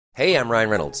Hey, I'm Ryan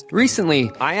Reynolds.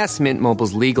 Recently, I asked Mint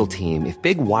Mobile's legal team if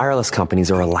big wireless companies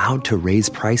are allowed to raise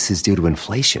prices due to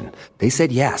inflation. They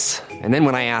said yes. And then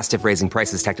when I asked if raising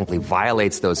prices technically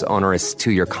violates those onerous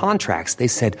 2-year contracts, they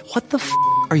said, "What the f***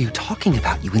 are you talking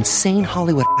about, you insane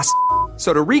Hollywood ass?"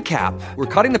 So to recap, we're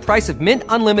cutting the price of Mint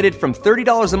Unlimited from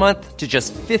 $30 a month to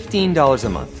just $15 a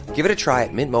month. Give it a try at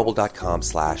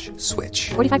mintmobile.com/switch.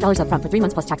 $45 up front for 3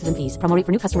 months plus taxes and fees. Promo rate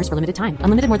for new customers for limited time.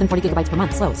 Unlimited more than 40 gigabytes per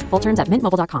month. Slows full terms at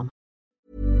mintmobile.com.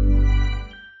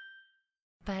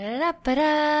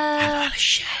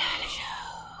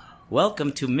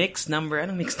 Welcome to mix number...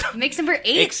 Anong mix number? Mix number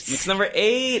 8. Mix number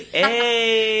 8.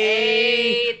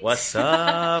 Hey! What's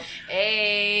up?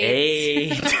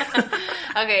 8.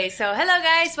 Okay, so hello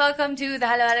guys. Welcome to the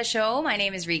Halo Halo Show. My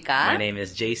name is Rika. My name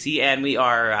is JC, and we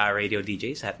are radio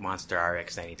DJs at Monster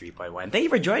RX 93.1. Thank you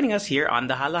for joining us here on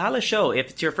the Halo Halo Show. If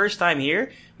it's your first time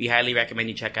here, we highly recommend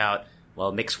you check out,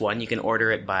 Mix 1. You can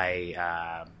order it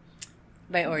by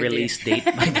release date.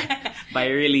 By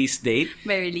release date.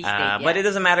 By release date, yeah. But it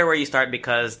doesn't matter where you start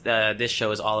because this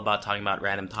show is all about talking about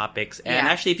random topics. And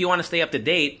actually, if you want to stay up to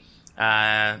date,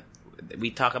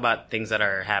 we talk about things that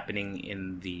are happening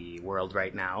in the world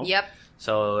right now. Yep.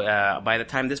 So by the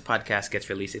time this podcast gets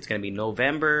released, it's going to be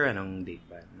November, anong date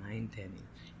ba? 9, 10,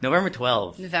 November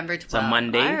 12th. November 12th. It's a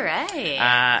Monday. All right.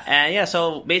 And yeah,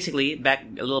 so basically, a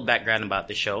little background about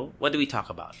the show. What do we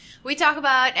talk about? We talk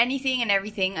about anything and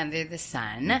everything under the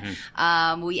sun.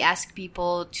 Mm-hmm. We ask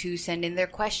people to send in their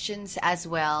questions as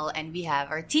well, and we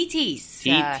have our TTs.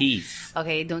 TTs.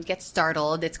 Okay, don't get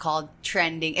startled. It's called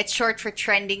trending. It's short for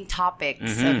trending topics.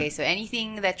 Mm-hmm. Okay, so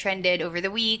anything that trended over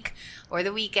the week or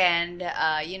the weekend,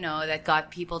 that got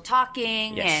people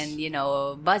talking and,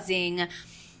 buzzing.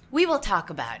 We will talk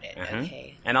about it,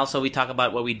 okay? And also, we talk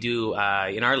about what we do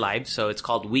in our lives. So it's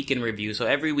called Week in Review. So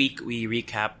every week, we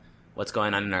recap what's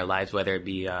going on in our lives, whether it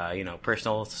be,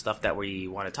 personal stuff that we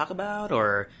want to talk about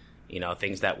or,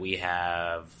 things that we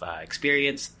have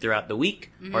experienced throughout the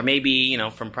week. Mm-hmm. Or maybe,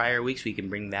 from prior weeks, we can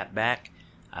bring that back.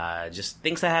 Just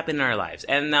things that happen in our lives.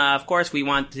 And, of course, we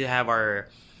want to have our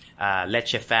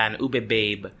Leche fan, Ube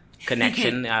Babe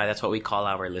connection. That's what we call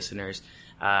our listeners.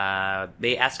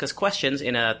 They ask us questions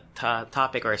in a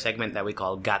topic or a segment that we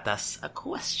call Gatas a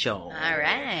Question. All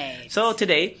right. So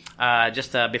today,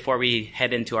 just before we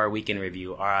head into our weekend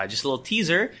review, just a little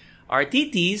teaser. Our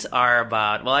TTs are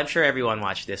about, I'm sure everyone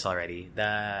watched this already,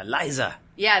 the Liza.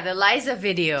 Yeah, the Liza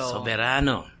video.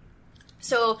 Soberano.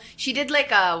 So she did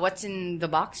like a what's in the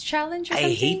box challenge or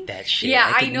something? I hate that shit.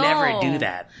 Yeah, I could never do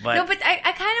that. But no, but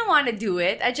I kind of want to do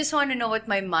it. I just want to know what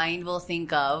my mind will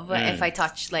think of if I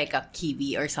touch like a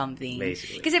kiwi or something.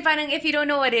 Basically. Because if you don't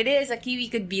know what it is, a kiwi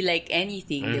could be like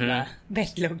anything, diba?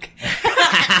 Betlog.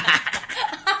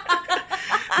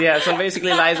 Yeah, so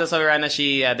basically Liza Soberano,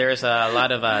 there's a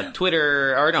lot of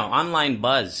online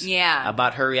buzz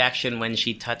about her reaction when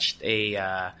she touched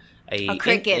a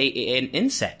cricket. An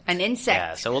insect. An insect.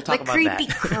 Yeah, so we'll talk about creepy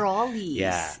that. Creepy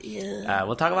crawlies. Yeah.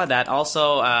 We'll talk about that.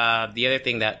 Also, the other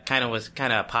thing that kind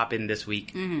of popping this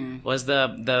week was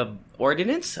the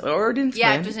ordinance.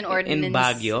 Yeah, it was an ordinance. In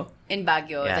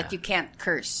Baguio. That you can't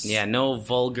curse. Yeah, no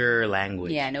vulgar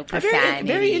language. Yeah, no profanity.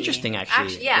 Very interesting,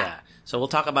 actually. Yeah. So we'll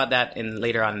talk about that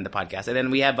later on in the podcast. And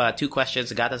then we have 2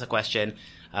 questions. Got us a question.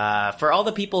 For all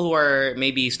the people who are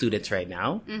maybe students right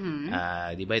now,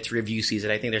 diba, it's review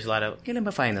season. I think there's a lot of, kailan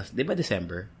ba finals? Diba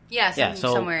December? Yeah,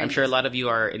 so somewhere. I'm sure a lot of you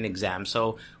are in exam.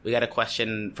 So we got a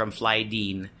question from Fly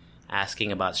Dean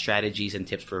asking about strategies and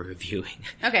tips for reviewing.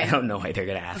 Okay. I don't know why they're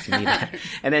going to ask me that.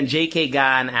 And then JK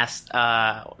Gan asked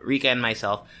Rika and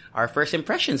myself our first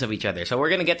impressions of each other. So we're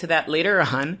going to get to that later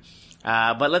on.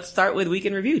 But let's start with Week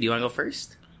in Review. Do you want to go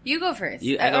first? You go first.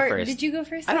 I go first. Did you go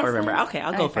first? I don't remember. Time? Okay,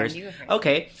 I'll go first. You go first.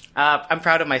 Okay. I'm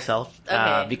proud of myself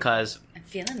because I'm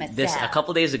feeling myself. a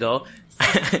couple days ago,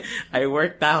 I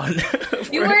worked out.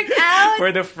 You worked out?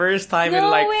 For the first time in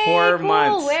like 4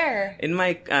 months. Where? In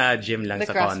my gym lang the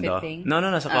sa CrossFit condo. Thing?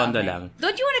 No, sa condo lang.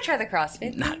 Don't you want to try the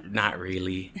CrossFit? Not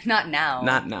really. Not now.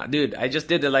 Not now. Dude, I just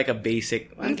did like a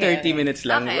basic 30 minutes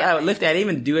lang. Okay. I didn't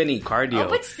even do any cardio. Oh,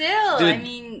 but still,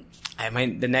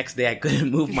 Dude, the next day I couldn't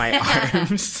move my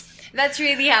arms. That's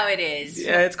really how it is.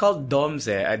 Yeah, it's called DOMS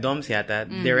DOMS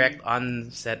yata. Direct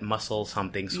onset muscle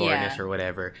something soreness or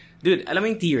whatever. Dude, alam mo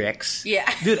yung T-Rex?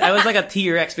 Yeah. Dude, I was like a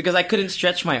T-Rex because I couldn't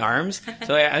stretch my arms.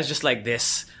 So I was just like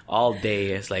this all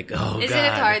day. It's like, oh, Isn't God.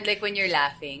 it hard like when you're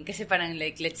laughing? Kasi parang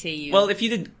like, let's say you... Well, if you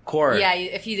did core. Yeah,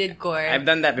 if you did core. I've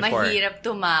done that before. Mahirap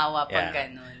tumawa pag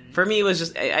ganun. For me, it was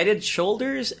just, I did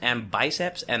shoulders and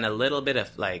biceps and a little bit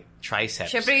of, like,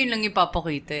 triceps. Syempre, yun lang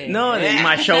ipapakita eh. No,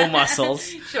 my show muscles.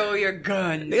 Show your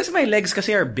guns. Because my legs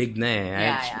kasi are big na eh.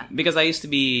 Yeah. Because I used to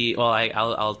be, well,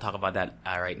 I'll talk about that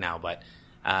right now, but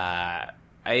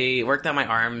I worked on my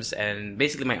arms and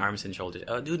basically my arms and shoulders.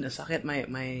 Oh, dude, nasakit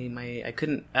I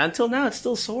couldn't, until now, it's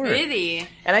still sore. Really?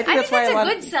 And I think that's why a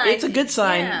good sign. It's a good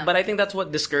sign, yeah. But I think that's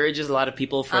what discourages a lot of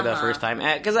people for the first time.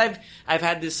 Because I've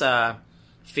had this,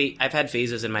 I've had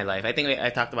phases in my life. I think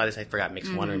I talked about this. I forgot mix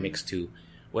 1 or mix 2,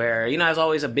 where I was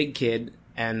always a big kid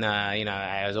and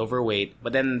I was overweight.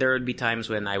 But then there would be times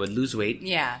when I would lose weight.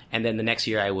 Yeah. And then the next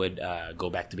year I would go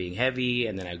back to being heavy,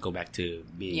 and then I'd go back to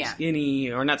being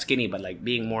skinny, or not skinny, but like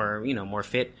being more more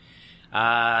fit.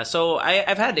 So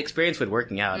I've had experience with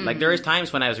working out. Like there is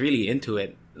times when I was really into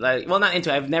it. Like, well, not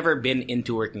into it. I've never been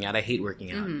into working out. I hate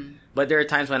working out. But there are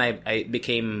times when I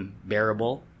became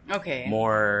bearable. Okay.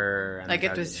 More... Like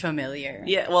it was familiar.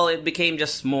 Yeah, well, it became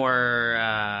just more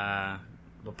a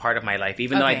part of my life.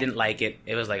 Even though I didn't like it,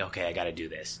 it was like, okay, I gotta do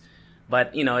this.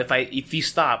 But, if you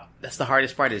stop, that's the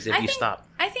hardest part, is if you stop.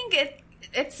 I think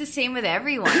it's the same with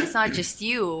everyone. It's not just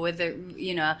you with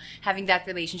having that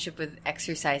relationship with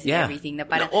exercise and everything. Na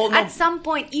parang, at some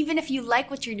point, even if you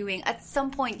like what you're doing, at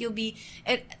some point you'll be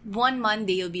one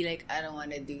Monday you'll be like, I don't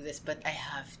want to do this, but I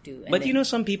have to. And but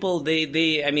some people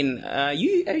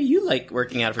you like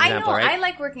working out, for example, right? I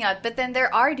like working out, but then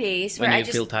there are days where when I you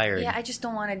just feel tired. Yeah, I just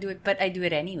don't want to do it, but I do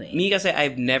it anyway. Me, kasi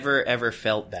I've never ever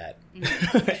felt that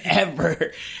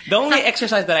ever. The only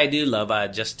exercise that I do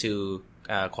love, just to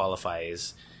qualify,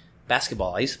 is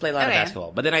basketball. I used to play a lot of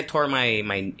basketball, but then I tore my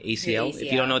ACL.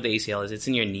 If you don't know what the ACL is, it's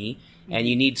in your knee, and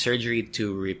you need surgery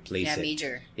to replace it.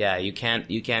 Major. Yeah, you can't.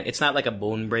 It's not like a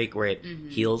bone break where it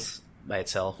heals by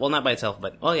itself. Well, not by itself,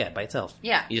 but by itself.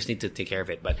 Yeah, you just need to take care of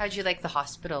it. But how'd you like the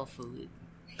hospital food?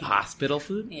 Hospital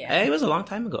food? Yeah, it was a long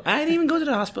time ago. I didn't even go to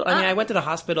the hospital. I mean, I went to the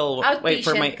hospital. Wait,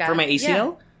 for my ACL.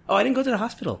 Yeah. Oh, I didn't go to the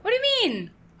hospital. What do you mean?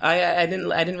 I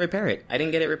didn't repair it. I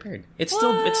didn't get it repaired. It's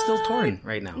still torn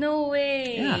right now. No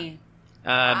way.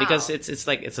 Yeah. Because it's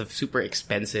a super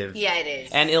expensive. Yeah, it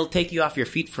is. And it'll take you off your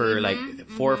feet for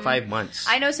 4 or 5 months.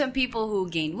 I know some people who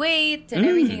gain weight and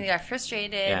everything. They got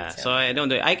frustrated. Yeah, so I don't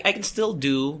do it. I can still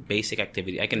do basic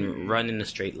activity. I can run in a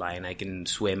straight line. I can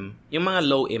swim. Yung mga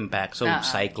low impact, so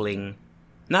cycling.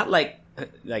 Not like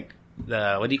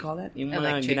the, what do you call that? Yung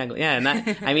mga ginagawa. Yeah,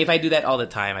 I mean, if I do that all the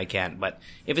time, I can't. But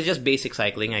if it's just basic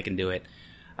cycling, I can do it.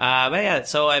 But yeah,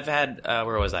 so I've had,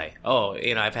 where was I? Oh,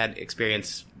 I've had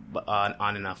experience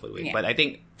on and off with weight. Yeah. But I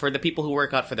think for the people who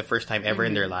work out for the first time ever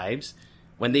in their lives,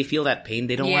 when they feel that pain,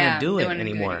 they don't want to do it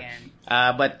anymore.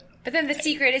 But then the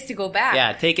secret is to go back.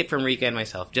 Yeah, take it from Rika and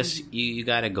myself. Just, you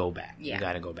gotta go back. Yeah. You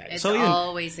gotta go back. It's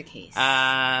always the case.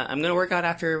 I'm gonna work out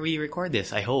after we record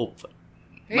this, I hope.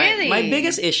 Really? My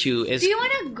biggest issue is... Do you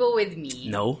want to go with me?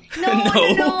 No.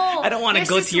 No. I don't want to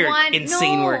go to your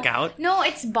insane workout. No,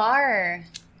 it's bar.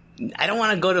 I don't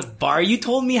want to go to bar. You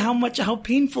told me how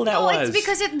painful that was. No, it's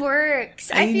because it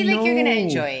works. I feel like you're going to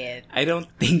enjoy it. I don't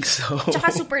think so.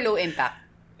 Tsaka super low impact.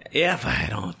 Yeah, but I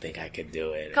don't think I could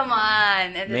do it. Come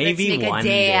on. Maybe let's make one a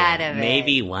day out of it.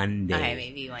 Maybe one day. Okay,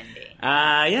 maybe one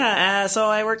day. So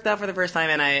I worked out for the first time,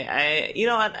 and I you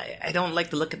know what? I don't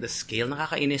like to look at the scale.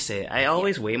 Nakakainis eh. I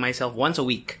always weigh myself once a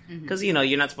week. Because,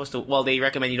 you're not supposed to... Well, they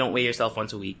recommend you don't weigh yourself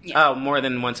once a week. Yeah. More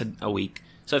than once a week.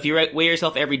 So if you weigh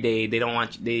yourself every day, they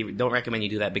don't recommend you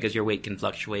do that because your weight can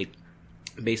fluctuate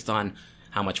based on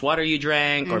how much water you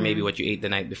drank or maybe what you ate the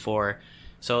night before.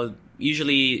 So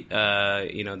usually,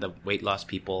 the weight loss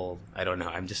people, I don't know.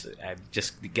 I'm just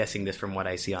guessing this from what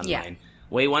I see online. Yeah.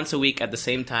 Weigh once a week at the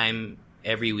same time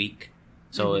every week.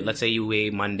 So let's say you weigh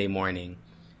Monday morning.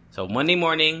 So Monday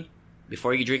morning,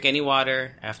 before you drink any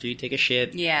water, after you take a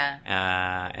shit. Yeah.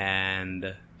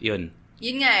 And yun.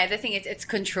 Yun nga, the thing is, it's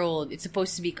controlled. It's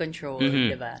supposed to be controlled,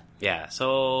 diba? Yeah,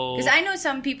 so... Because I know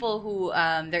some people who,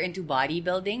 they're into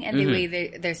bodybuilding and they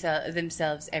weigh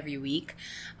themselves every week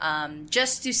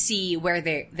just to see where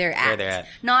they're at. Where they're at.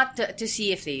 Not to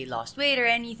see if they lost weight or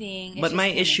anything. But my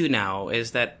issue now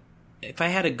is that if I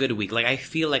had a good week, like I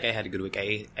feel like I had a good week,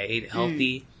 I ate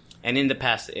healthy, and in the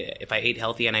past, if I ate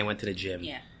healthy and I went to the gym...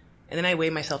 Yeah. And then I weigh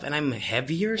myself, and I'm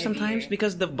heavier sometimes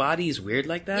because the body is weird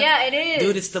like that. Yeah, it is.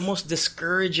 Dude, it's the most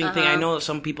discouraging thing. I know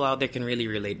some people out there can really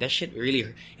relate. That shit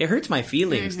really... It hurts my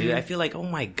feelings, dude. I feel like, oh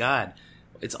my God,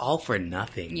 it's all for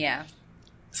nothing. Yeah.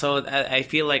 So I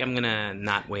feel like I'm gonna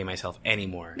not weigh myself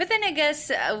anymore. But then I guess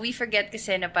we forget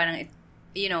kasi na parang,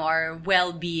 our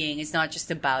well-being is not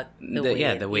just about the weight.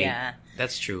 Yeah, the weight. Yeah.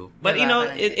 That's true. But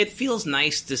it feels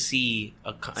nice to see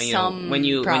when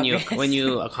you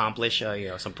accomplish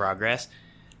some progress.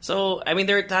 So, I mean,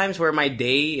 there are times where my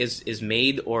day is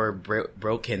made or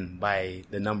broken by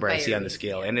the number I see on the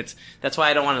scale. And that's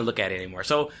why I don't want to look at it anymore.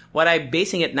 So, what I'm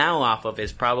basing it now off of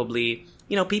is probably,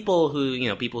 people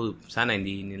who sana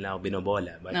hindi nila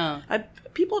binobola.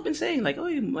 But people have been saying, like, oh,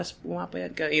 mas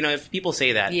pumapayat ka. If people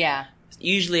say that. Yeah.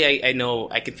 Usually, I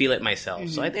know, I can feel it myself.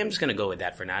 So, I think I'm just going to go with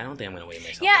that for now. I don't think I'm going to weigh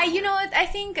myself. Yeah, you know what? I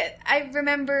think I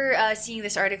remember seeing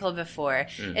this article before.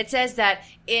 It says that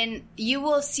you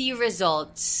will see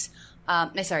results.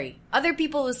 Other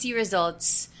people will see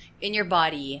results in your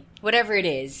body, whatever it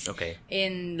is. Okay.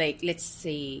 In, like, let's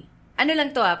say,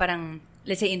 parang,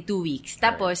 let's say in 2 weeks.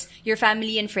 Tapos, your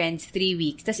family and friends, 3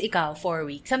 weeks. Tas ikaw, 4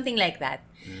 weeks. Something like that.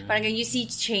 Parang you see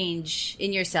change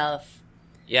in yourself.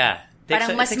 Yeah.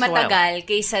 Parang mas matagal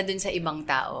kaysa dun sa ibang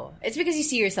tao. It's because you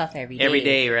see yourself every day. Every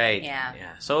day, right. Yeah.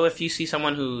 So if you see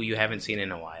someone who you haven't seen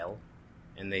in a while,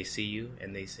 and they see you,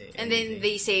 and they say... And then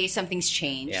they say something's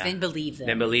changed, then believe them.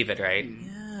 Then believe it, right?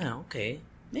 Yeah, okay.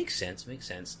 Makes sense.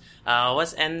 That's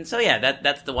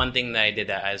the one thing that I did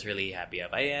that I was really happy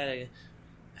of. I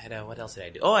had what else did I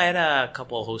do? Oh, I had a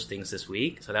couple hostings this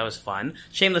week, so that was fun.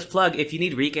 Shameless plug, if you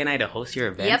need Rika and I to host your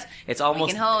events, it's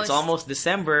almost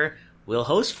December. We'll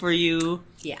host for you.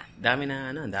 Yeah. Daming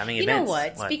events. You know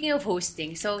what? Speaking of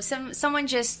hosting, so someone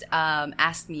just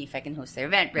asked me if I can host their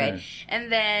event, right?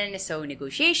 And then, so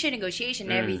negotiation,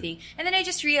 everything. And then I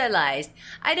just realized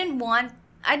I didn't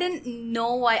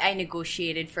know why I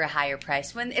negotiated for a higher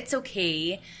price when it's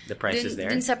okay. The price is there.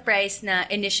 Dun sa price na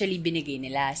initially binigay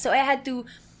nila. So I had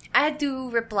to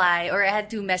reply or I had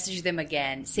to message them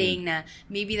again saying na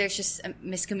maybe there's just a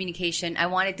miscommunication. I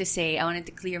wanted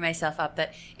to clear myself up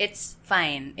that it's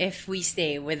fine if we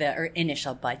stay with our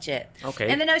initial budget. Okay.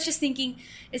 And then I was just thinking,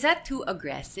 is that too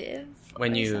aggressive?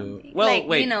 When you... Something? Well, like,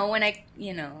 wait. when I.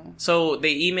 So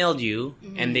they emailed you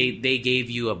and they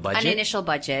gave you a budget? An initial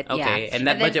budget, Okay, and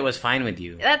that budget was fine with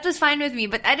you? That was fine with me,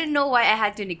 but I didn't know why I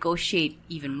had to negotiate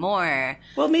even more.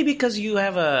 Well, maybe because you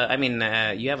have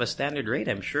a standard rate,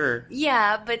 I'm sure.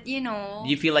 Yeah, but Do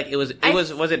you feel like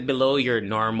was it below your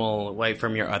normal,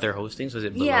 from your other hostings? Was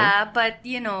it below? Yeah, but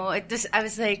I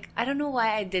was like, I don't know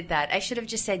why I did that. I should have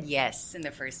just said yes in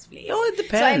the first place. Oh, it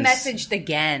depends. So I messaged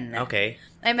again. Okay.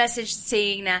 I messaged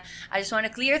saying na, I just want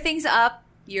to clear things up.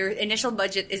 Your initial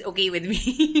budget is okay with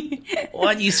me.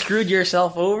 What? You screwed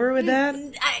yourself over with that?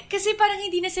 Kasi parang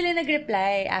hindi na sila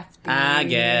nag-reply after.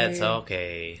 Gets.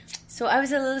 Okay. So I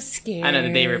was a little scared.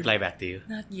 Did they reply back to you?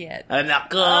 Not yet.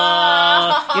 Nako!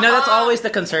 That's always the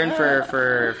concern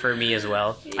for me as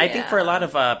well. Yeah. I think for a lot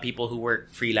of people who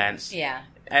work freelance. Yeah.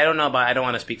 I don't know about. I don't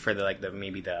want to speak for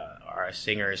our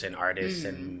singers and artists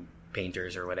and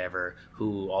painters or whatever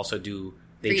who also do.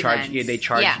 They charge. You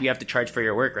have to charge for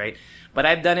your work, right? But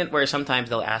I've done it where sometimes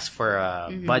they'll ask for a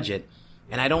budget,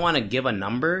 and I don't want to give a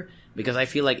number because I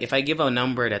feel like if I give a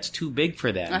number that's too big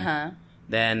for them,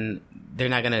 then they're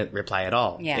not gonna reply at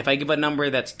all. Yeah. If I give a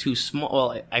number that's too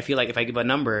small, I feel like if I give a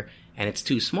number and it's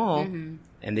too small, and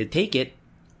they take it,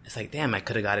 it's like, damn, I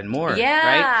could have gotten more.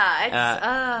 Yeah,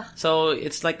 right? So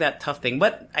it's like that tough thing.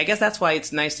 But I guess that's why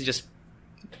it's nice to just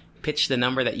pitch the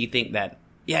number that you think that.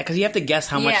 Yeah, because you have to guess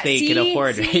how much they can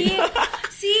afford, right?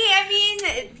 I mean,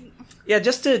 yeah,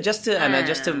 just to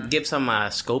give some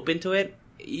scope into it.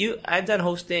 I've done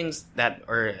hostings that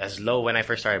are as low when I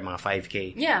first started, mga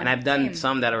 5K. Yeah, and I've done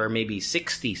some that are maybe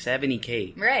 60,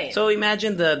 70K. Right. So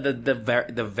imagine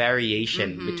the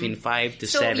variation between 5 to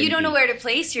 70. So you don't know where to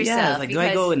place yourself. Yeah, like, do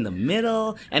I go in the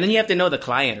middle? And then you have to know the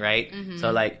client, right?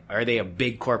 So like, are they a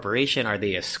big corporation? Are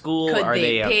they a school? Are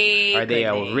they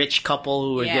a rich couple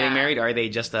who are getting married? Are they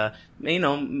just a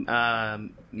middle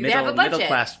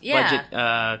class budget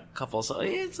couple? So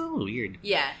it's a little weird.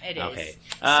 Yeah, it is. Okay.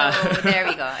 So there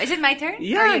we go. Is it my turn?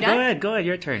 Yeah, go ahead,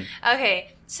 your turn.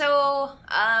 Okay. So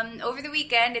over the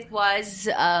weekend it was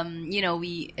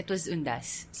it was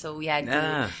Undas. So we had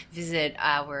to visit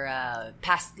our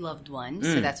past loved ones.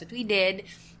 So that's what we did.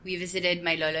 We visited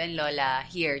my lolo and lola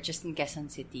here, just in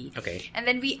Quezon City. Okay. And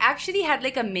then we actually had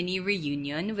like a mini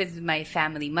reunion with my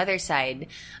family, mother's side.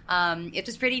 It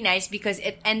was pretty nice because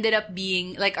it ended up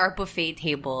being like our buffet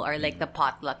table or like the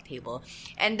potluck table.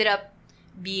 Ended up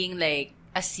being like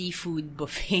a seafood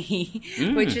buffet,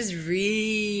 which was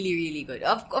really, really good.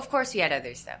 Of course, we had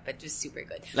other stuff, but it was super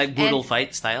good. Like boodle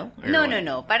fight style?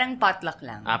 No. Parang potluck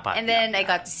lang. Potluck. And then I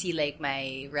got to see like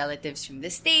my relatives from the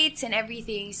States and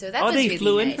everything. So that was really nice. Oh, they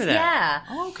flew in for that? Yeah.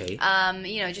 Oh, okay.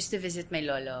 Just to visit my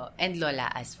lolo and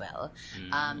lola as well.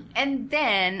 And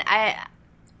then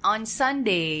on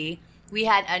Sunday, we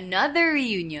had another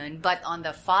reunion, but on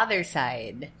the father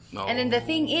side. Oh. And then the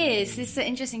thing is, this is the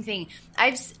interesting thing.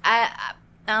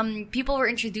 people were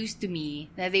introduced to me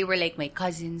that they were like my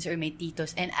cousins or my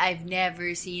titos, and I've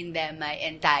never seen them my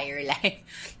entire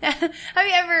life. Have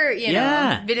you ever,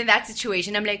 been in that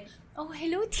situation? I'm like, oh,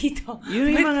 hello, Tito.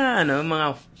 Yung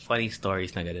mga funny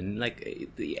stories na ganun. Like,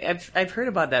 I've heard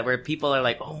about that where people are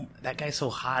like, oh, that guy's so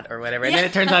hot or whatever. And then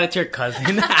it turns out it's your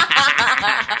cousin.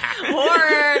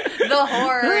 Horror. The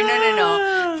horror.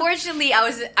 No. Fortunately,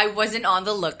 I wasn't on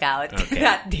the lookout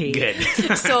that day.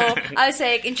 Good. So, I was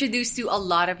like introduced to a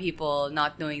lot of people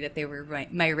not knowing that they were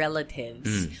my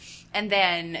relatives. And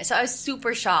then, so I was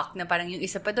super shocked na parang yung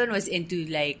isa pa doon was into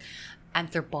like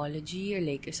anthropology or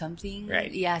like something.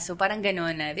 Right. Yeah, so parang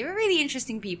ganon na. They were really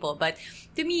interesting people. But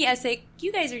to me, I was like,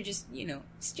 you guys are just,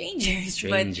 strangers.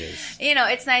 Strangers.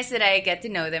 But, it's nice that I get to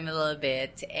know them a little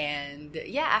bit. And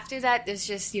yeah, after that, it's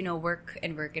just, work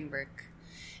and work and work.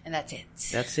 And that's it.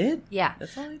 That's it? Yeah.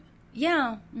 That's all?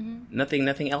 Yeah. Mm-hmm.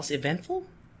 Nothing else eventful?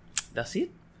 That's it?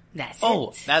 That's it.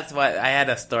 Oh, that's what I had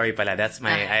a story pala. That's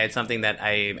I had something that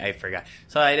I forgot.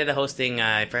 So I did a hosting,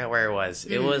 I forgot where it was.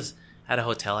 It was at a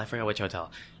hotel. I forgot which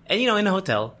hotel. And in a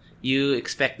hotel, you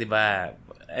expect, diba?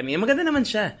 I mean, maganda naman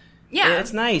siya. Yeah.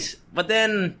 It's nice. But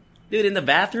then, dude, in the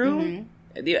bathroom,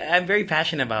 I'm very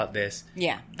passionate about this.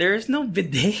 Yeah. There's no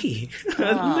bidet.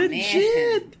 Oh,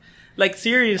 legit. Man. Like,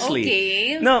 seriously.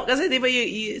 Okay. No, kasi diba,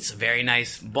 it's a very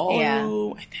nice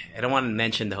ballroom. Yeah. I don't want to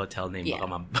mention the hotel name. Yeah.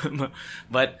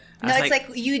 But no, it's like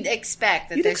you'd expect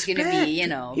that there's going to be,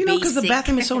 because the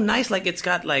bathroom is so nice. Like, it's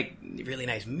got, like, really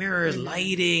nice mirrors,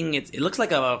 lighting. It looks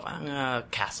like a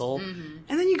castle. And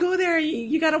then you go there,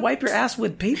 you got to wipe your ass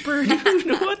with paper. What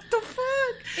the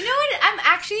fuck? You know what? I'm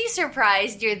actually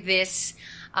surprised you're this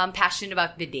passionate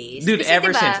about bidets. Dude, kasi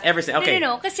ever since. Okay.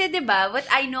 No. Kasi diba, what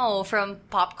I know from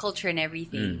pop culture and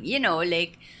everything,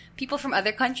 like, people from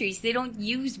other countries, they don't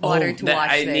use water to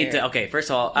wash their... Okay,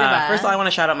 first of all, diba? I want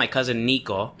to shout out my cousin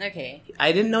Nico. Okay.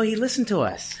 I didn't know he listened to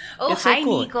us. Oh, it's so hi,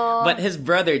 cool. Nico. But his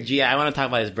brother, Gian, I want to talk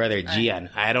about his brother, Gian.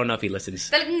 I don't know if he listens.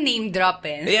 Talagang name drop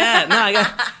Yeah,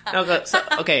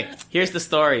 okay, here's the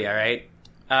story, all right?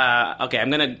 Okay, I'm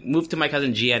going to move to my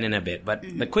cousin Gian in a bit. But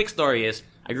the quick story is,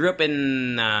 I grew up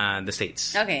in the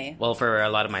States. Okay. Well, for a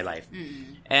lot of my life.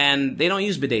 And they don't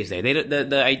use bidets there.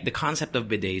 The concept of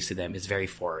bidets to them is very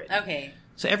foreign. Okay.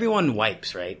 So everyone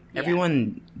wipes, right? Yeah.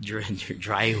 Everyone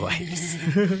dry wipes.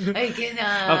 I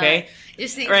cannot. Okay.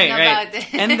 Just thinking about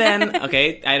it. And then,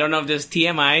 okay, I don't know if this is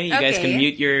TMI. You guys can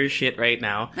mute your shit right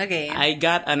now. Okay. I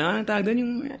got,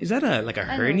 is that a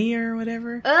hernia or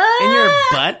whatever? In your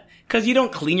butt? Because you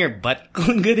don't clean your butt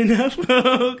good enough.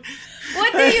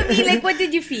 What do you mean? Like, what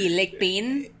did you feel? Like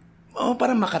pain? Oh,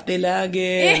 parang Makati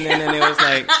lagi. And then it was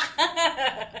like,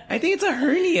 I think it's a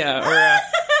hernia. Or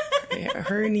a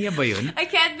hernia ba yun? I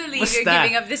can't believe you're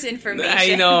giving up this information.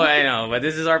 I know. But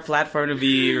this is our platform to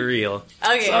be real.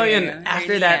 Okay. So,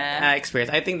 after that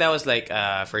experience, I think that was like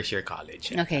first year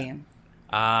college. Okay.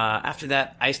 After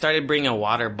that, I started bringing a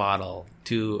water bottle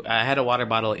I had a water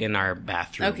bottle in our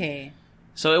bathroom. Okay.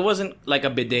 So it wasn't like a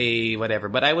bidet, whatever,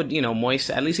 but I would,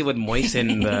 at least it would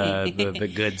moisten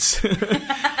the goods.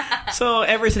 So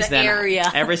ever since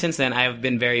then, I've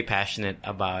been very passionate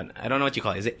about, I don't know what you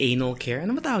call it. Is it anal care?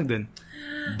 Ano ba tawag dun?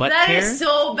 Butt care? That is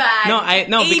so bad.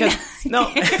 No.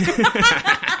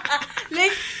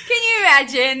 Like, can you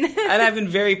imagine? And I've been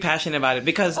very passionate about it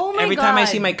because every time I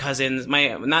see my cousins,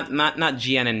 not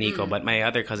Gian and Nico, but my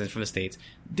other cousins from the States,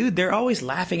 dude, they're always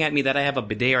laughing at me that I have a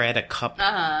bidet or I had a cup.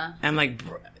 I'm like,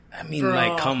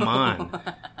 like, come on.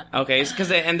 Okay,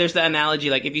 and there's the analogy,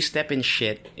 like, if you step in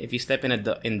shit, if you step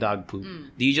in dog poop,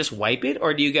 do you just wipe it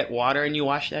or do you get water and you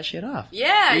wash that shit off?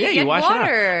 Yeah, you wash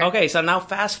water. It off. Okay, so now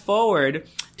fast forward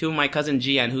to my cousin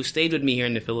Gian, who stayed with me here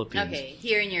in the Philippines. Okay,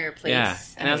 here in your place. Yeah,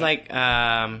 and I was like,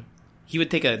 he would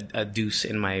take a deuce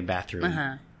in my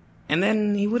bathroom. And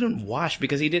then he wouldn't wash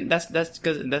because he didn't,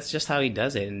 that's just how he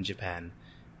does it in Japan.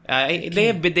 They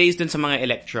have bidets dun sa mga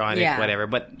electronic, whatever.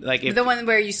 But like the one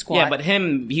where you squat. Yeah, but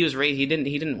he was raised. He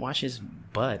didn't wash his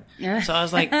butt. So I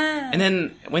was like, and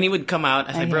then when he would come out,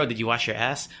 I was like, bro, did you wash your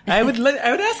ass? I would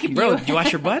ask him, bro, did you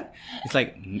wash your butt? It's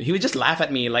like he would just laugh at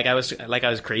me like I was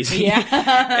crazy. Yeah.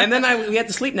 And then we had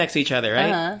to sleep next to each other,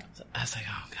 right? So I was like,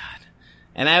 oh god.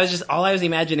 And I was just all I was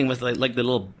imagining was like the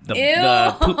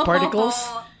poop particles.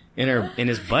 In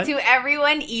his butt? To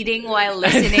everyone eating while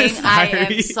listening, I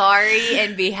am sorry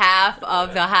in behalf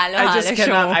of the Halo Halo Show.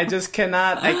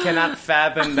 I cannot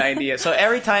fathom the idea. So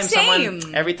every time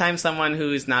someone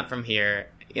who's not from here,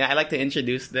 I like to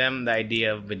introduce them the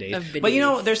idea of bidets. But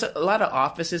there's a lot of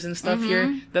offices and stuff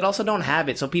here that also don't have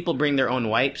it. So people bring their own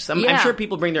wipes. I'm sure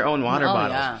people bring their own water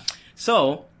bottles. Yeah.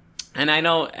 So And I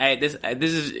know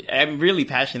I'm really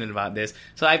passionate about this.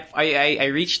 So I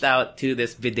reached out to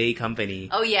this bidet company.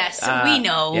 Oh yes, we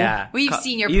know. Yeah, we've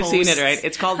seen your You've posts. seen it, right?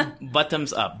 It's called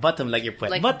Bottoms Up. Bottom like your put.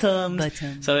 Bottoms.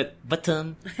 Bottom. So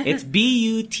bottom. It's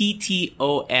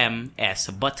BUTTOMS.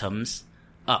 Bottoms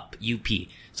Up. UP.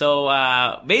 So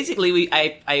basically,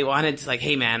 I wanted to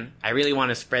hey man, I really want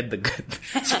to spread the good,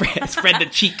 spread the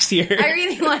cheeks here. I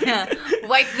really want to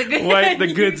wipe the goods. Wipe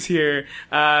the goods here.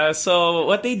 So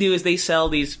what they do is they sell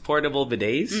these portable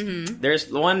bidets. Mm-hmm. There's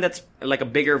one that's like a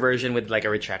bigger version with like a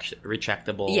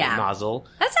retractable nozzle.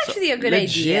 That's actually a good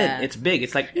legit, idea. It's big.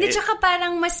 It's like tsaka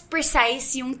parang mas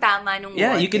precise yung tama nung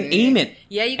water. you can aim it.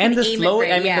 Yeah, you can and the aim flow,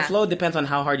 it. Right, I mean, the flow depends on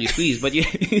how hard you squeeze, but you.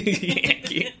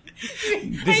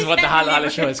 This is what the Halo Halo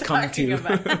show has come to.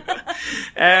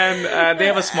 And they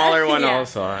have a smaller one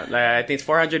also. I think it's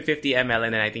 450 ml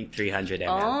and then I think 300 ml.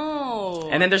 Oh.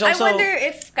 And then there's also... I wonder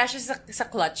if kasha sa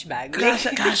clutch bag.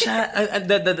 Kasha.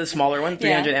 The smaller one,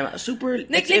 300 ml. Super...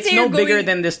 It's no bigger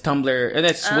than this tumbler.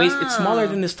 It's smaller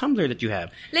than this tumbler that you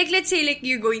have. Let's say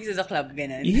you're going to the club.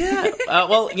 Ganun. Yeah.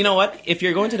 Well, you know what? If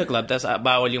you're going to the club, that's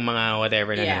bawal yung mga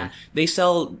whatever. They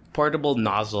sell portable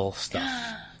nozzle stuff.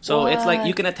 So it's like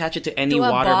you can attach it to any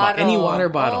water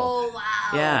bottle. Oh, wow.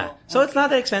 Yeah. So it's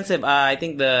not that expensive. I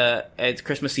think it's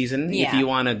Christmas season. Yeah. If you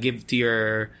want to give to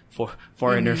your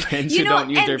foreigner friends who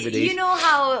don't use their bidets. You know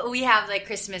how we have like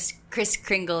Christmas Kris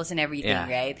Kringles and everything,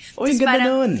 right? Oh, ang ganda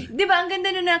nun. Diba, ang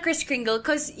ganda nun na Kris Kringle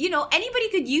because, anybody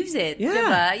could use it. Yeah.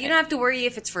 Diba? You don't have to worry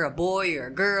if it's for a boy or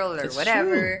a girl or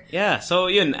whatever. True. Yeah. So,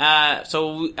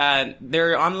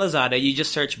 they're on Lazada. You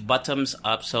just search Bottoms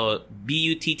Up. So,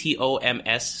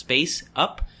 BUTTOMS space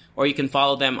up. Or you can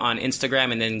follow them on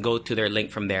Instagram and then go to their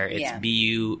link from there.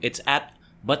 It's at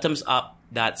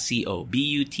bottomsup.co.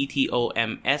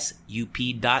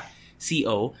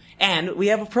 BUTTOMSUP.co. And we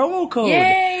have a promo code.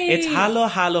 Yay! It's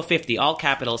HaloHalo50. All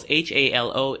capitals.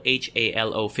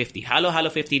 HALO 50.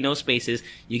 HaloHalo50, no spaces.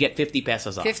 You get 50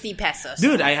 pesos off. 50 pesos.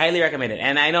 Dude, I highly recommend it.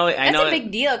 And I know that's a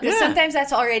big deal because sometimes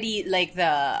that's already like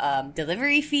the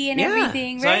delivery fee and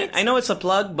everything, right? So I know it's a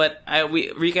plug, but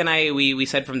Rika and I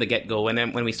said from the get-go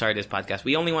when we started this podcast,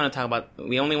 we only want to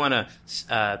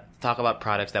talk about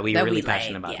products that we're really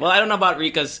passionate about. Yeah. Well, I don't know about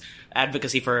Rika's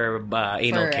advocacy for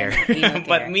anal care.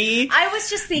 But me, I was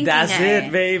just thinking that's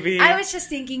it, baby. I was just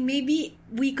thinking maybe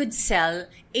we could sell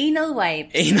anal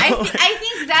wipes. I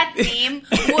think that name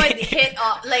would hit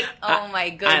off oh my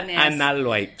goodness. Anal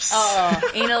wipes. Oh,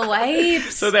 anal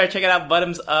wipes. So there, check it out.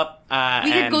 Bottoms Up.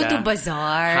 We could go to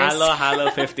bazaars.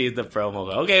 Halo50 is the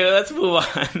promo. Okay, let's move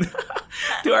on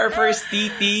to our first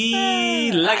TT.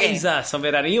 Liza.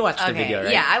 You watched the video,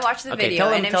 right? Yeah, I watched the video.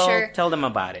 Tell them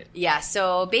about it. Yeah,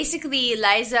 so basically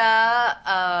Liza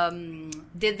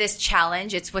did this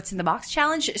challenge. It's what's in the box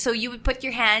challenge. So you would put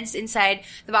your hands inside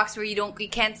the box where you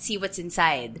can't see what's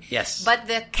inside. Yes. But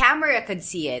the camera could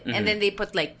see it. Mm-hmm. And then they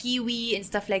put like kiwi and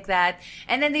stuff like that.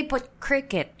 And then they put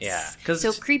crickets. Yeah.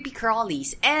 So creepy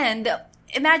crawlies. And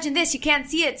imagine this, you can't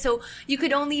see it. So you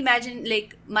could only imagine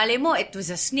malay mo, it was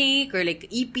a snake or like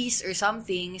Ipis or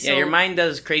something. So, your mind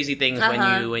does crazy things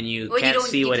when you can't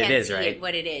see what it is, right?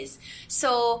 What it is.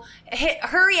 So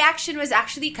her reaction was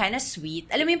actually kind of sweet.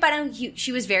 Alam mo, parang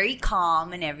she was very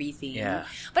calm and everything. Yeah.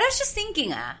 But I was just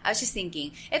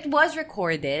thinking, it was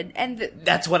recorded and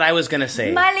that's what I was gonna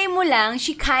say. Malay mo lang,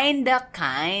 she kinda,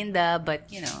 but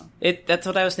that's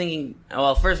what I was thinking.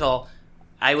 Well, first of all,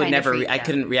 I would I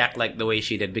couldn't react like the way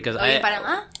she did because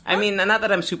I mean, not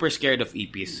that I'm super scared of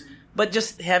Ipis, but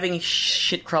just having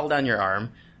shit crawl down your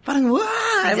arm, parang wah!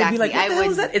 Exactly. I would be like, what the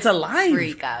hell is that? It's alive.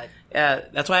 Freak out.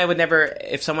 That's why I would never,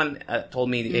 if someone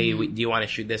told me, hey, do you want to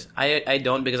shoot this? I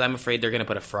don't because I'm afraid they're going to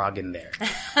put a frog in there.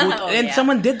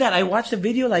 Someone did that. I watched a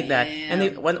video like that.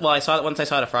 And once I saw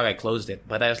the frog, I closed it.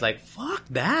 But I was like, fuck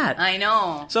that. I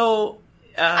know. So,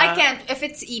 I can't. If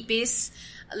it's Ipis,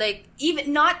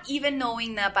 not even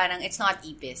knowing na parang it's not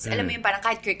Ipis. Alam mo yung parang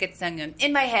kahit crickets lang yun.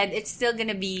 In my head, it's still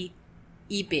gonna be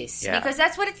Ipis. Yeah. Because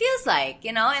that's what it feels like,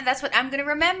 and that's what I'm gonna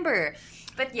remember.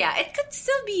 But yeah, it could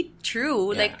still be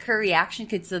true. Yeah. Her reaction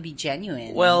could still be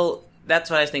genuine. Well, that's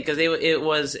what I think because it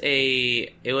was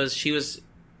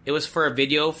for a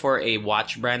video for a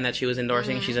watch brand that she was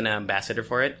endorsing. Mm-hmm. She's an ambassador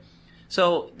for it.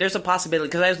 So there's a possibility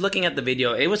because I was looking at the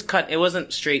video. It was cut. It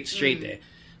wasn't straight there.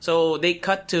 So they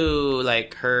cut to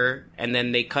her, and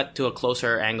then they cut to a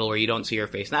closer angle where you don't see her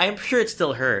face. Now I'm sure it's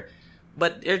still her,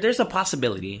 but there's a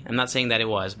possibility. I'm not saying that it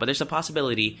was, but there's a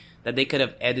possibility that they could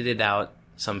have edited out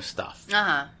some stuff.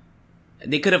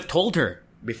 They could have told her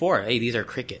before, hey, these are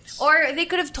crickets. Or they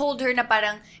could have told her na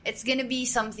parang it's gonna be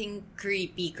something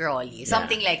creepy, crawly,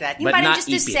 something like that. But parang not just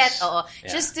Ipis.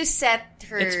 Just to set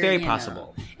her. It's very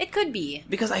possible. It could be.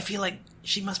 Because I feel like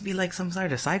she must be like some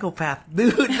sort of psychopath,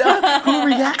 dude, who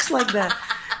reacts like that.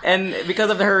 And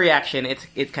because of her reaction,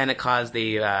 it kind of caused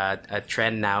a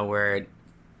trend now where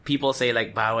people say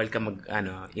like bawal ka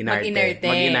mag-inarte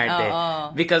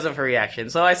because of her reaction.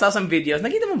 So I saw some videos.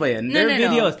 Nakita mo ba yun? No, there are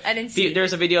videos. I didn't see.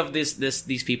 There's a video of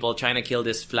these people trying to kill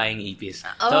this flying Ipis.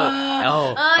 Just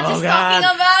God, talking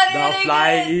about it. The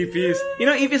flying Ipis. You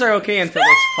know, Ipis are okay until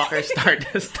those fuckers start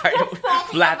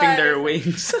flapping their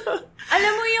wings.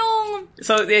 Alam mo yung...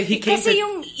 So he came kasi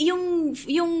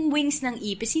yung wings ng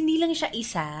Ipis, hindi lang siya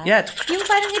isa. Yeah. Yung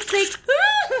parang it's like...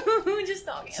 just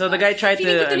talking So the guy tried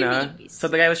to... so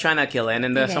the guy was trying to kill her, and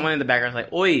then someone in the background was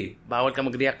like, "Oy, bawal ka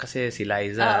mag-react kasi si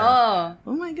Liza."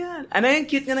 Oh my God. And then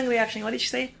cute nga ng reaction. What did she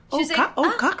say?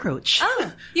 Cockroach.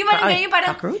 Yung parang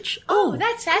cockroach? Oh,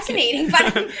 that's fascinating.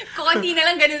 Parang konti na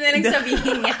lang, ganun na lang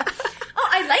sabihin niya. Oh,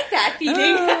 I like that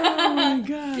feeling. Oh my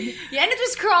God. Yeah, and it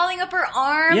was crawling up her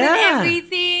arm and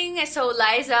everything. So,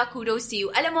 Liza, kudos to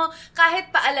you. Alam mo,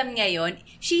 kahit pa alam niya yun,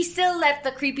 she still let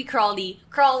the creepy crawly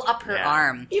crawl up her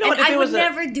arm. You know, and I would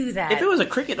never do that. If it was a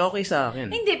cricket, okay sa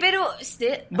akin. Hindi, pero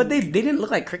still... But they didn't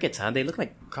look like crickets, huh? They look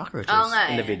like cockroaches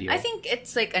in the video. I think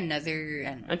it's like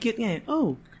another... Ang cute nga eh.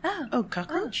 Oh,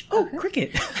 cockroach.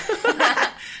 Cricket.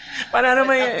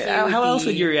 How else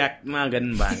would you react? Mga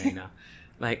ganun bagay na.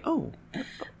 Like,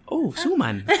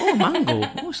 suman. Oh, mango.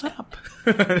 Oh, sarap.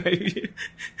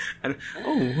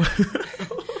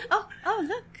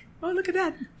 Look. Oh, look at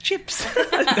that. Chips.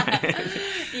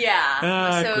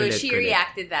 Yeah. So she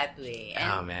reacted that way.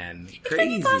 And oh, man. Crazy. It could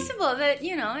be possible that,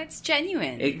 it's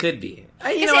genuine. It could be.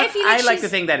 You know what? I like to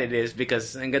think that it is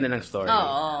because ang ganda ng story.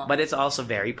 But it's also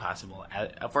very possible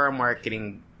for a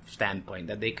marketing standpoint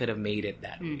that they could have made it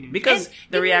that way. Because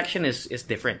the reaction is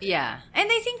different. Yeah. And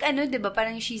I think, diba,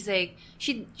 parang she's like,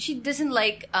 she doesn't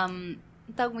like,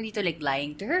 tawag mo dito, like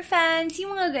lying to her fans,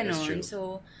 yung mga ganon. That's true.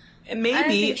 So... And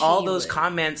maybe all those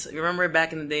comments, remember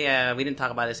back in the day, we didn't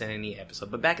talk about this in any episode,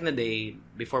 but back in the day,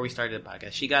 before we started the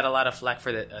podcast, she got a lot of flack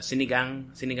for the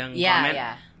sinigang comment.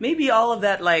 Yeah. Maybe all of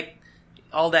that, like,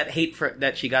 all that hate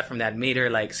that she got from that made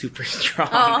her, like, super strong.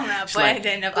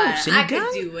 Pwede na parang, I could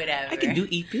do whatever. I could do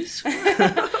Ipis.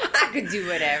 I could do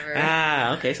whatever.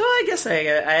 Okay. So I guess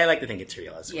I like to think it's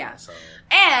real as well. Yeah. So.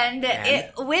 And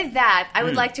with that, I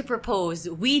would like to propose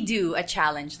we do a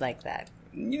challenge like that.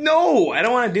 No, I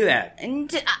don't want to do that.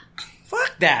 And,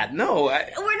 fuck that. No.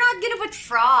 We're not going to put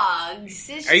frogs.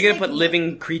 Are you going to put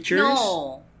living creatures?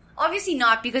 No. Obviously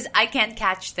not, because I can't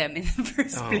catch them in the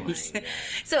first place.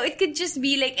 So it could just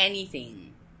be like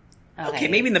anything. Okay,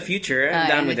 maybe in the future. I'm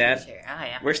down with that.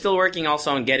 Yeah. We're still working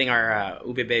also on getting our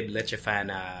Ube Babe Leche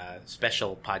Fan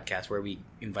special podcast where we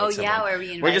invite someone. Where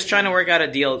we invite We're just trying to work out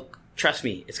a deal. Trust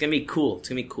me, it's going to be cool. It's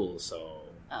going to be cool. So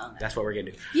that's what we're going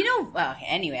to do.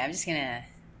 Anyway, I'm just going to...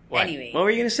 What? Anyway. What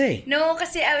were you going to say? No,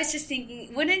 kasi I was just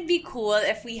thinking, wouldn't it be cool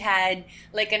if we had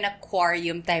like an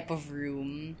aquarium type of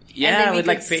room? Yeah, with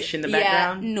like fish in the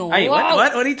background? No. Ay,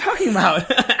 what are you talking about?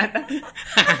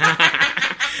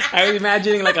 I was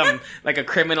imagining like a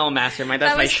criminal mastermind.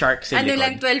 That's my shark syndicate.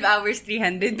 Lang 12 hours,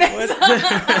 300 pesos.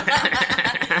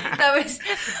 Tapos...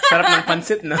 Sarap ng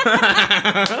pansit, no?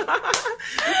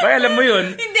 Bay, alam mo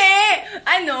yun? Hindi!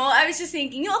 I was just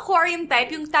thinking, yung aquarium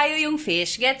type, yung tayo yung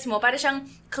fish, gets mo? Para siyang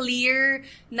clear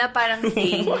na parang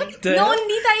thing. No,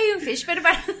 hindi tayo yung fish, pero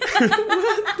parang...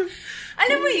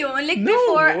 Alam mo yun? Like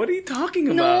before... what are you talking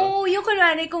about? No, yung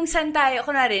kunwari, kung saan tayo,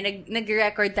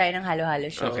 nag-record tayo ng halo-halo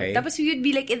show. Okay. Tapos you'd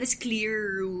be like in this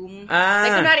clear room.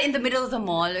 Like kunwari in the middle of the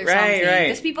mall or something. Right.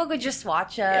 Because people could just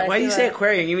watch us. Yeah, why do you say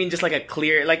aquarium? You mean just like a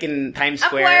clear, like in Times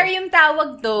Square? Aquarium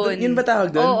tawag doon. Yun ba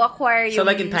tawag doon? Oh, aquarium. So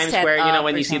like in Times Square,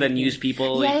 when you see the news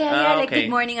people. Yeah, like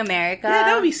Good Morning America. Yeah,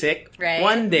 that would be sick. Right.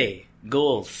 One day.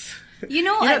 Goals.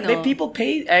 People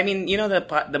pay,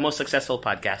 the most successful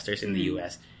podcasters in the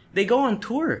US, they go on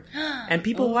tour and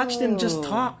people watch them just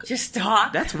talk. Just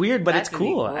talk? That's weird, but it's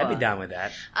cool. I'd be down with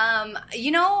that.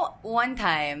 One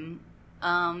time,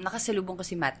 nakasalubong ko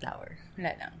si Matt Lauer.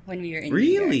 Wala lang. When we were in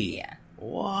Really? New York. Yeah.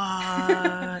 What?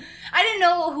 I didn't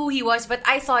know who he was, but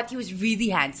I thought he was really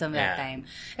handsome that time.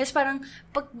 Tapos parang,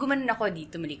 pag gumanon ako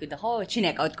dito, malikod ako,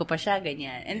 chinek out ko pa siya,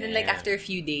 ganyan. And then after a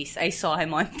few days, I saw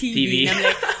him on TV. And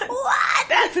I'm like, what?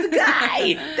 That's the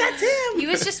guy! That's him! He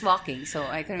was just walking, so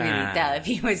I couldn't really tell if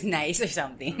he was nice or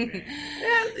something.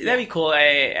 That'd be cool.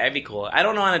 I'd be cool. I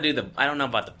don't know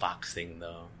about the box thing,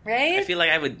 though. Right? I feel like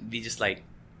I would be just like,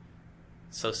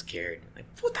 so scared. Like,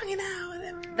 putang ina,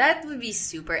 whatever. That would be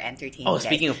super entertaining. Oh,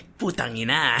 speaking of putang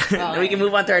ina, we can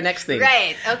move on to our next thing.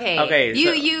 Right, okay.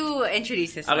 You so,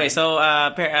 introduce this Okay, one. so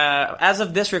as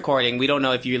of this recording, we don't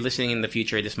know if you're listening in the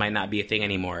future, this might not be a thing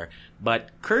anymore. But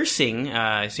cursing,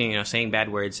 saying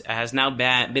bad words, has now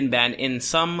been banned in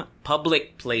some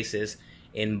public places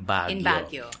in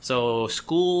Baguio. So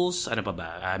schools, ano pa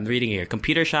ba? I'm reading here.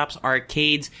 Computer shops,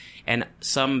 arcades, and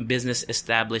some business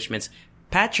establishments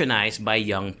patronized by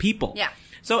young people. Yeah.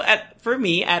 So for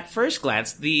me, at first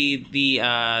glance, the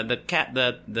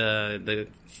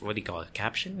what do you call it?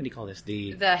 Caption? What do you call this?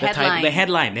 The headline. The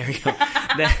headline. There you go.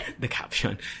 the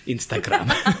caption. Instagram.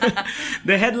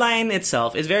 The headline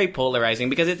itself is very polarizing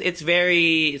because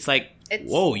it's like,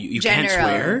 whoa, you can't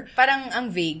swear? Parang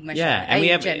ang vague masyado. Yeah, and we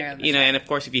have, general and of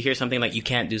course, if you hear something like you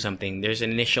can't do something, there's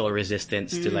an initial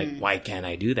resistance to like, why can't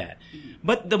I do that?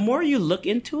 But the more you look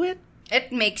into it,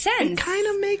 it makes sense. It kind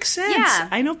of makes sense. Yeah.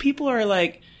 I know people are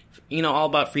like, all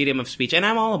about freedom of speech, and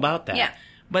I'm all about that. Yeah.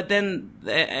 But then,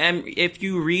 if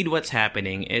you read what's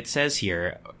happening, it says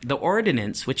here, the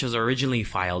ordinance, which was originally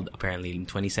filed, apparently, in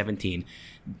 2017,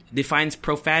 defines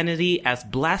profanity as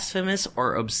blasphemous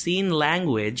or obscene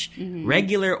language,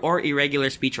 regular or irregular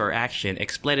speech or action,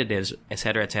 expletives,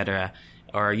 etc.,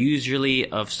 are usually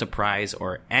of surprise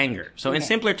or anger. So in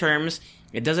simpler terms,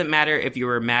 it doesn't matter if you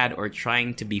were mad or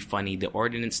trying to be funny, the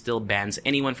ordinance still bans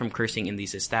anyone from cursing in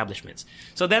these establishments.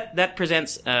 So that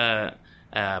presents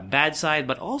bad side,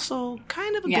 but also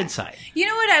kind of a good side. You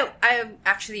know what I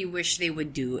actually wish they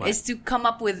would do is to come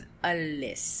up with a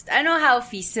list. I don't know how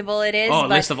feasible it is. Oh, a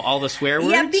list of all the swear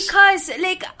words? Yeah, because,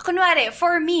 like, kunwari,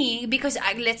 for me, because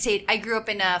let's say I grew up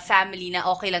in a family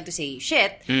na okay lang to say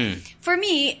shit, for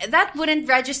me, that wouldn't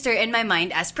register in my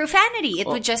mind as profanity. It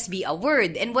would just be a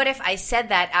word. And what if I said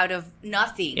that out of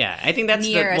nothing? Yeah, I think that's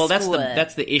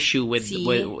that's the issue with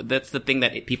that's the thing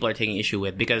that people are taking issue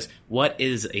with, because what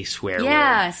is a swear word?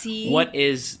 Yeah, see? What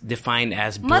is defined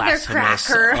as blasphemous,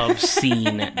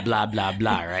 obscene, blah, blah,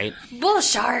 blah, right?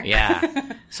 Bullshark.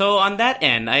 Yeah. So on that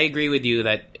end, I agree with you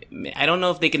that I don't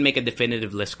know if they can make a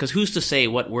definitive list, because who's to say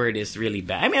what word is really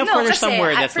bad? I mean, of course, there's some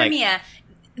word that's for me,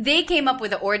 they came up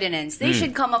with the ordinance. They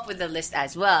should come up with the list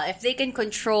as well. If they can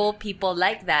control people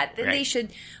like that, then they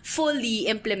should fully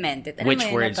implement it. Which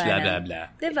words, blah, blah, blah.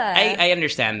 Diba? I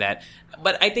understand that.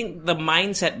 But I think the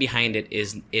mindset behind it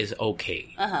is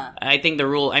okay. I think the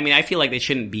rule, I feel like they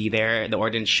shouldn't be there. The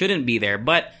ordinance shouldn't be there.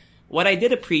 But what I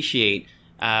did appreciate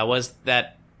was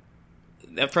that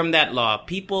from that law,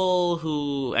 people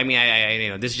who, I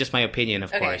this is just my opinion,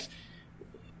 of course.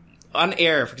 On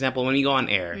air, for example, when we go on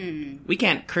air, we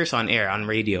can't curse on air, on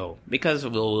radio, because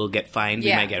we'll get fined.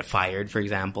 We might get fired, for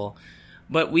example.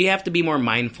 But we have to be more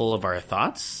mindful of our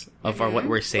thoughts, of what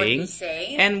we're saying. What we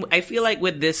say. And I feel like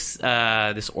with this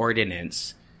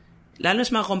ordinance, lalo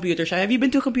sa mga computer shop. Have you been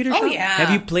to a computer shop? Oh, yeah.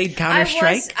 Have you played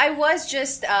Counter-Strike? I was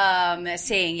just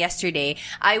saying yesterday,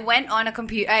 I went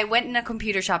in a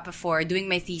computer shop before doing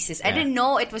my thesis. I didn't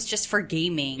know it was just for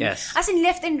gaming. Yes. As in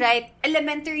left and right,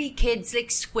 elementary kids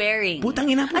like swearing. Putang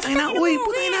ina, uy,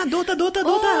 putang ina, Dota.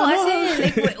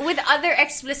 As in, like, with other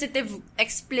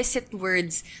explicit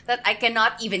words that I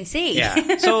cannot even say.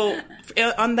 Yeah. So,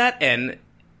 on that end,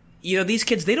 these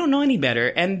kids, they don't know any better,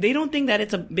 and they don't think that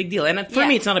it's a big deal. And for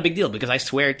me, it's not a big deal because I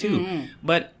swear too.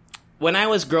 But when I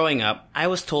was growing up, I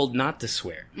was told not to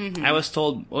swear. I was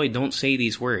told, "Oi, don't say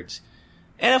these words."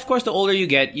 And of course, the older you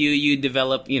get, you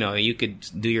develop, you could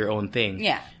do your own thing.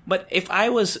 Yeah. But if I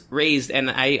was raised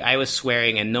and I was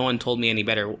swearing and no one told me any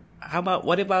better, what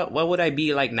would I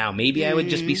be like now? Maybe I would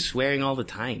just be swearing all the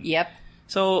time. Yep.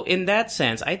 So in that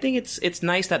sense, I think it's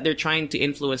nice that they're trying to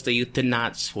influence the youth to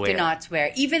not swear.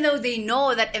 Even though they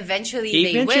know that eventually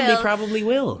they probably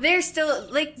will. They're still,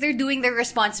 like, they're doing their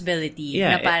responsibility.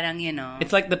 Yeah. Na parang,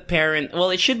 It's like the parent, well,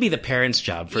 it should be the parent's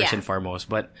job first and foremost,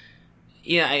 but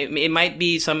it might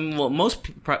be most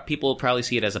people probably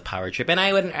see it as a power trip, and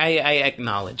I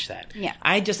acknowledge that. Yeah.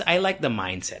 I like the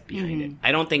mindset behind it.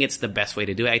 I don't think it's the best way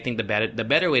to do it. I think the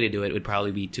better way to do it would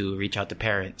probably be to reach out to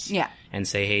parents. Yeah. And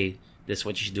say, hey, this is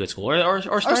what you should do at school, or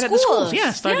start at the schools.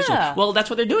 Yeah, start at school. Well, that's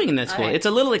what they're doing in that school. Right. It's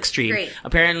a little extreme. Great.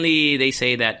 Apparently, they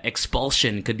say that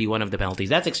expulsion could be one of the penalties.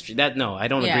 That's extreme. No, I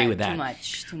don't agree with that.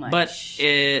 Too much. But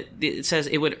it says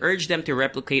it would urge them to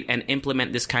replicate and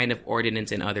implement this kind of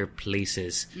ordinance in other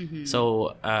places.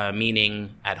 So,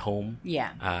 meaning at home.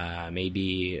 Yeah.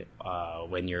 Maybe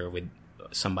when you're with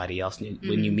somebody else,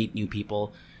 when you meet new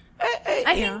people.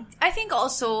 I think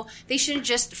also they shouldn't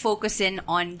just focus in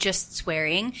on just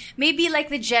swearing. Maybe like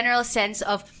the general sense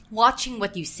of watching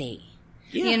what you say.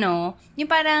 You know, yung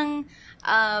parang,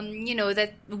 you know,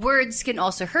 that words can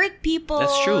also hurt people.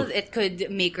 That's true. It could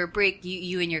make or break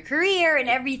you and your career and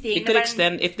everything. It could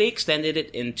extend, if they extended it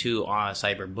into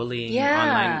cyberbullying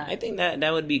online, I think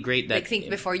that would be great. That, like, think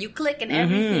before you click and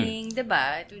everything,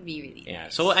 diba? It would be really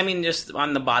nice. So, I mean, just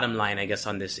on the bottom line, I guess,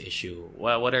 on this issue,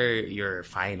 what are your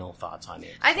final thoughts on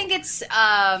it? I think it's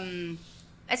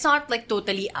not like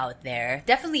totally out there.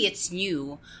 Definitely it's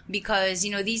new because,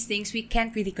 you know, these things we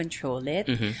can't really control it.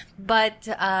 But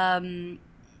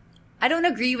I don't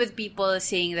agree with people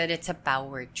saying that it's a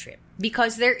power trip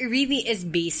because there really is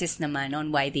basis naman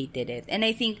on why they did it. And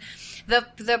I think the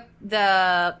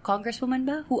congresswoman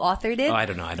ba who authored it? Oh, I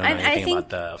don't know. I don't know anything about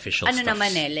the official stuff.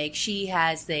 Like she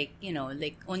has like, you know,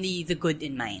 like only the good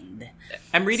in mind.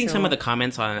 I'm reading some of the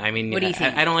comments on, I mean, what do you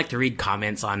think? I don't like to read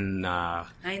comments on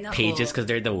pages because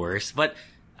they're the worst. But,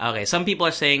 okay, some people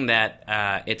are saying that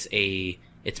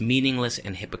it's meaningless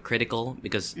and hypocritical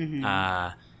because,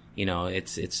 you know,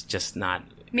 it's just not...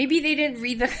 Maybe they didn't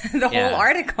read the whole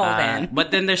article then.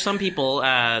 But then there's some people,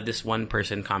 this one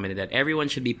person commented that everyone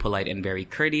should be polite and very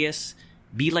courteous.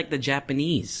 Be like the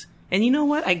Japanese. And you know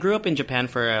what? I grew up in Japan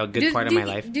for a good part of my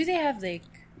life. Do they have like...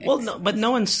 Well, no, but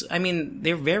no one's... I mean,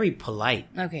 they're very polite.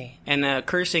 Okay. And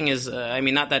cursing is... I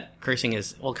mean, not that cursing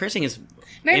is... Well, cursing is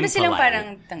Meron ba impolite. silang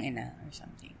parang tangina or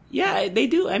something? Yeah, they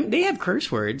do. I mean, they have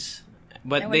curse words.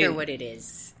 But I wonder what it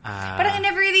is. But I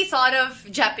never really thought of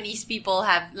Japanese people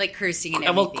have like cursing and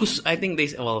everything. Well, I think they...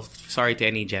 Well, sorry to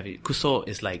any Japanese. Kuso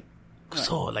is like...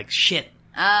 Kuso, like shit.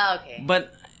 Okay.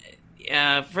 But...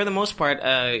 for the most part,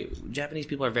 Japanese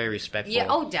people are very respectful. Yeah,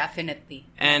 oh, definitely.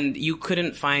 And you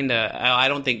couldn't find I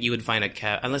don't think you would find a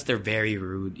cab, unless they're very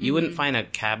rude, you wouldn't find a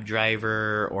cab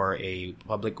driver or a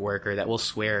public worker that will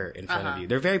swear in front of you.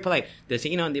 They're very polite. They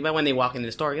say, you know, when they walk into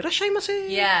the store,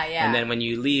 "Irashaimase." Yeah. And then when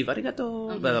you leave,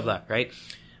 "Arigato," blah, blah, blah, right?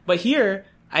 But here,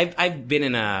 I've been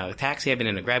in a taxi, I've been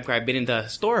in a Grab car, I've been in the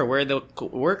store where the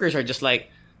workers are just like,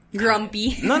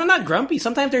 grumpy. No, not grumpy.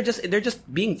 Sometimes they're just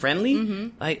being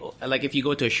friendly. Like if you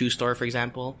go to a shoe store, for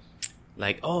example,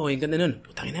 like, oh, yung ganda nun.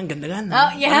 Putangina, ang ganda gan.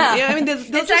 Oh, yeah. Yeah, I mean,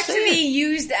 it's actually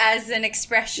used as an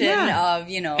expression of,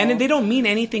 you know. And then they don't mean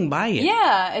anything by it.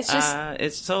 Yeah, it's just.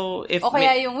 It's so if. O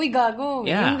kaya yung, uy, gago.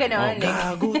 Yeah. Yung ganon.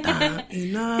 Gago,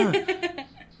 tangina.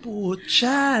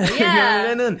 Pucha.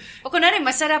 Yeah. Ganun. O kunwari,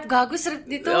 masarap, gago, sarap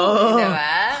dito. Oh.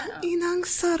 Diba? Inang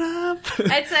sarap.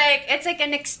 It's like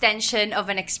an extension of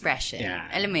an expression. Yeah.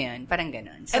 Alam mo yun? Parang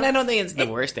ganon. So, and I don't think it's the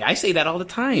worst thing. I say that all the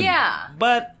time. Yeah.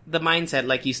 But the mindset,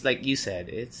 like you said,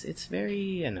 it's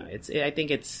very, you know, I think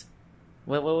it's,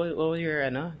 what was your,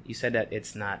 you said that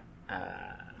it's not,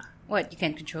 what, you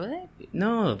can't control it?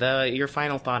 No, your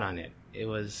final thought on it. It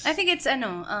was... I think it's,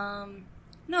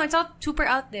 no, it's all super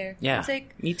out there. Yeah, it's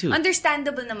like, me too.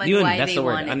 Understandable naman why that's they the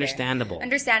word. wanted Understandable. it.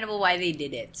 Understandable why they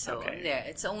did it. So, okay. Yeah,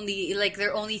 it's only, like,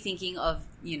 they're only thinking of,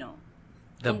 you know...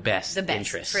 The best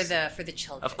interest. For the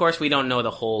children. Of course, we don't know the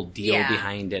whole deal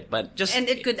behind it, but just... And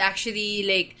it could actually,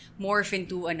 like, morph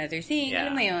into another thing. Yeah.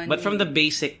 Alam mo yun? But from the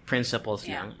basic principles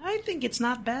lang, I think it's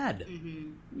not bad.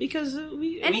 Because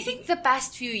I think the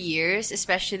past few years,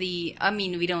 especially, I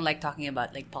mean, we don't like talking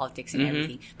about like politics and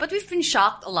everything, but we've been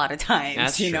shocked a lot of times,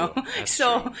 That's you true. know? That's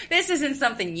so true. this isn't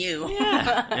something new.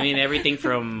 Yeah. I mean, everything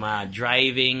from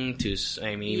driving to,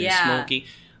 even smoking.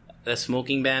 The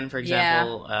smoking ban, for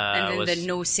example. And then the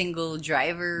no single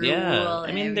driver rule.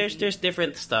 I mean, there's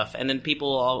different stuff. And then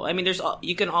people,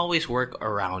 you can always work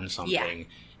around something. Yeah.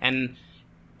 And,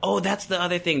 that's the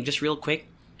other thing, just real quick.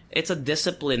 It's a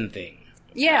discipline thing.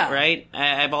 Yeah. Right?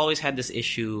 I've always had this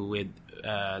issue with,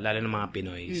 lalo ng mga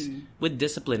Pinoys, with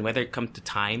discipline, whether it comes to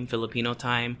time, Filipino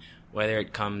time, whether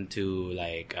it comes to,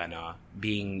 like,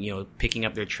 being, picking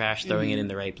up their trash, throwing it in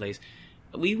the right place.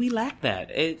 We lack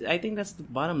that. I think that's the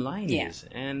bottom line is.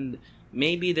 And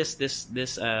maybe this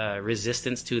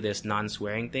resistance to this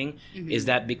non-swearing thing, is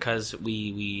that because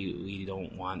we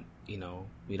don't want,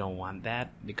 we don't want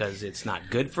that because it's not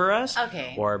good for us,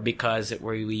 or because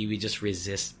we just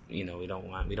resist, we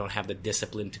don't have the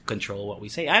discipline to control what we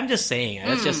say. I'm just saying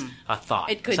that's just a thought.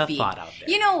 It could be. Thought out there.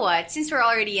 You know what? Since we're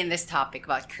already in this topic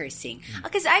about cursing,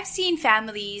 because I've seen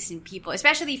families and people,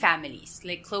 especially families,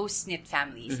 like close-knit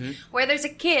families, where there's a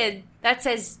kid that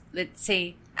says, let's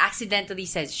say, accidentally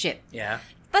says shit. Yeah.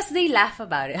 Plus, they laugh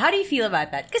about it. How do you feel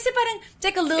about that? Kasi parang, it's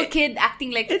like a little kid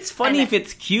acting like... It's funny if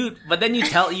it's cute, but then you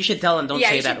should tell them, don't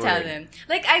say that word. Yeah, you should tell them.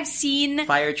 Like, I've seen...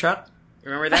 Fire truck?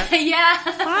 Remember that? Yeah.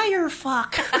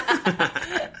 Firefuck.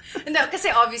 No, kasi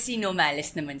obviously no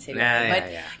malice naman sila.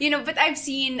 Yeah. You know, but I've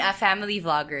seen family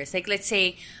vloggers, like let's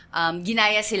say,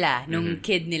 ginaya sila nung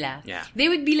kid nila. Yeah. They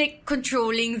would be like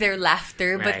controlling their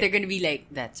laughter, but they're gonna be like,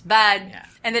 that's bad. Yeah.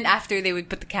 And then after they would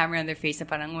put the camera on their face and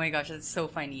parang, oh my gosh, that's so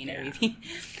funny and everything.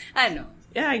 I don't know.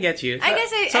 Yeah, I get you.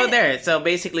 So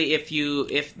basically,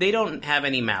 if they don't have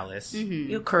any malice,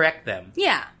 you correct them.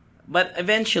 Yeah. But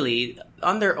eventually,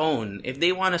 on their own, if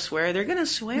they want to swear, they're gonna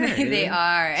swear. They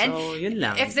are. So, and yun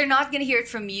lang. If they're not gonna hear it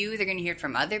from you, they're gonna hear it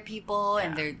from other people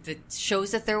and the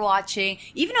shows that they're watching.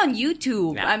 Even on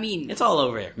YouTube. Yeah. I mean, it's all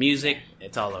over there. Music,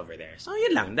 it's all over there. So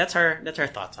yun lang. That's our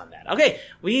thoughts on that. Okay,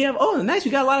 we have nice.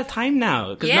 We got a lot of time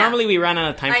now because normally we run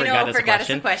out of time for God is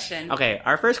a question. Okay,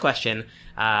 our first question.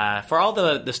 For all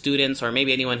the students, or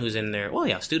maybe anyone who's in their,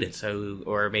 students,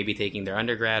 or maybe taking their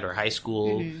undergrad or high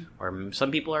school, or some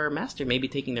people are maybe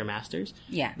taking their masters.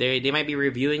 Yeah. They might be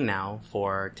reviewing now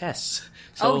for tests.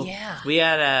 So we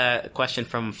had a question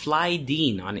from Fly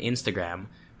Dean on Instagram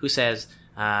who says,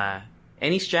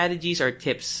 any strategies or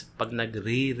tips pag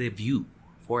nagre-review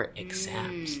for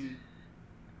exams?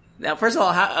 Now, first of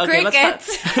all,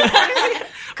 crickets. Let's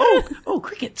start.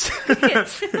 Crickets.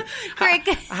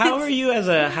 Crickets. How are you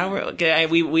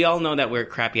we all know that we're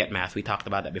crappy at math. We talked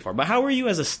about that before. But how are you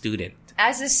as a student?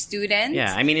 As a student?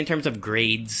 Yeah, I mean in terms of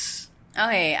grades.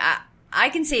 Okay, I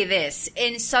can say this.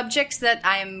 In subjects that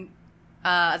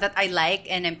that I like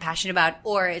and I'm passionate about,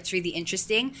 or it's really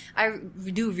interesting, I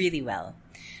do really well.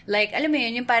 Like, alam mo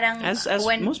yun, yung parang... As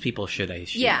when, most people should, I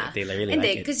assume. Yeah. If they really like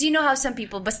it. Because you know how some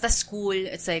people, basta school,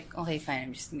 it's like, okay, fine,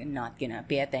 I'm just not gonna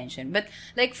pay attention. But,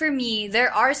 like, for me,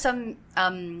 there are some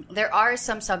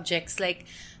subjects, like,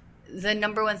 the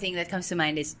number one thing that comes to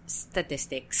mind is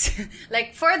statistics.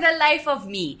 Like, for the life of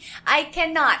me, I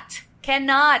cannot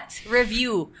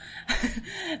review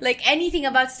like anything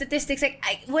about statistics. Like,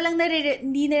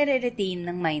 hindi nare-retain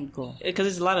ng mind ko. Because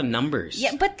it's a lot of numbers.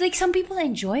 Yeah, but like some people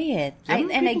enjoy it. I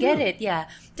get it, yeah.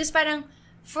 Just parang,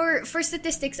 for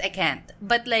statistics, I can't.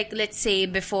 But like, let's say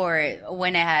before,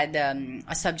 when I had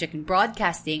a subject in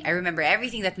broadcasting, I remember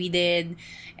everything that we did.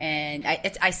 And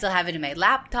I still have it in my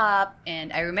laptop.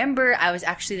 And I remember I was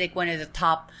actually like one of the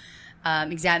top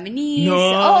examinees.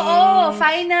 No.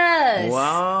 Finals.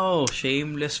 Wow,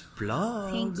 shameless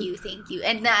plug. Thank you.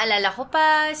 And naalala ko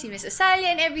pa si Miss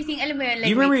Asalia and everything. Alam mo yun, like, do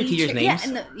you remember your teachers' names?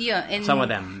 Yeah, some of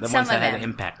them. The ones that had an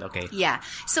impact. Okay. Yeah.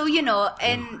 So, you know,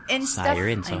 and stuff.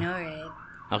 Sirens, I know, right?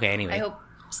 Okay, anyway. I hope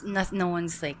no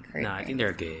one's like hurt. No, I think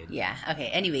they're good. Yeah. Okay.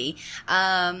 Anyway,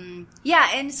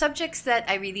 and subjects that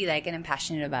I really like and I'm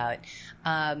passionate about,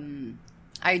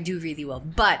 I do really well.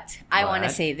 But I want to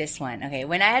say this one. Okay.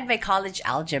 When I had my college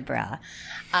algebra,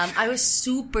 I was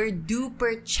super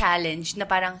duper challenged na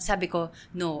parang sabi ko,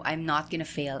 no, I'm not gonna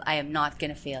fail. I am not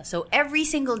gonna fail. So every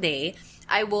single day,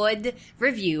 I would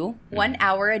review 1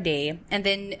 hour a day and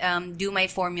then do my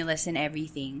formulas and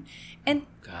everything. And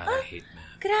God, I hate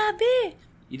math. Grabe.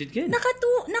 You did good. Naka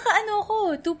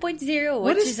 2.0.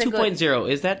 What is 2.0?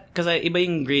 Is that because iba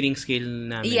yung grading scale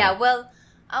namin? Yeah, well,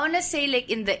 I want to say like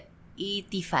in the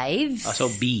 85s. Oh, so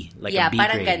B, like a B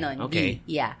parang grade. Ganon, okay.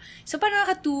 B, yeah. So parang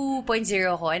naka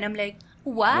 2.0 ko and I'm like,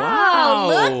 wow,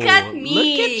 look at me.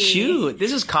 Look at you.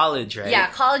 This is college, right?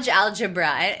 Yeah, college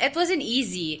algebra. It wasn't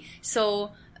easy. So,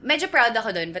 medyo proud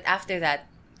ako dun, but after that,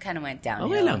 kind of went down.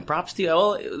 Okay lang. Props to you.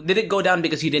 Well, did it go down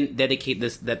because you didn't dedicate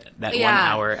that 1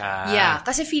 hour? Yeah,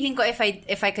 kasi feeling ko if I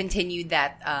continued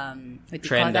that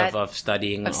trend of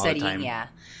studying all the time. Yeah.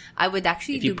 I would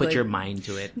actually if you put your mind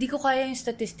to it. Hindi ko kaya yung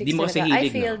statistics. Di mo kasi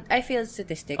hilig, I failed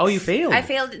statistics. Oh, you failed? I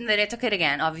failed and then I took it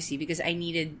again, obviously, because I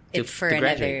needed it for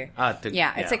another.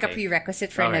 It's like a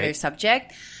prerequisite for another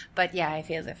subject. But yeah, I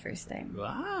failed the first time.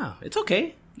 Wow. It's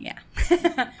okay. Yeah.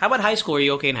 How about high school? Are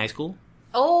you okay in high school?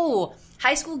 Oh,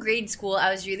 high school, grade school,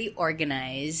 I was really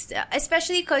organized.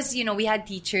 Especially because, you know, we had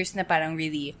teachers na parang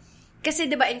really... Kasi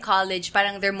diba in college,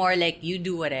 parang they're more like, you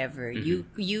do whatever. Mm-hmm.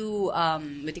 You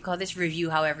what do you call this? Review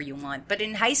however you want. But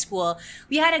in high school,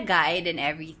 we had a guide and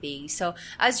everything. So,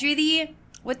 I was really,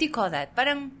 what do you call that?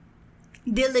 Parang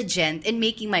diligent in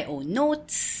making my own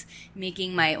notes,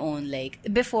 making my own, like,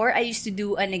 before I used to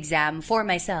do an exam for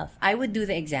myself. I would do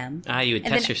the exam. You would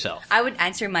test yourself. I would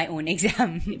answer my own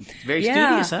exam. Very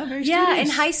studious, huh? Very studious. Yeah, in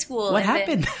high school. What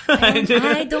happened?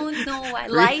 I don't know why.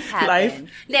 Life happened.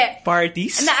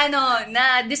 Parties?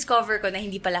 Na-discover ko na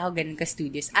hindi pala ako ganun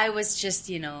ka-studious. I was just,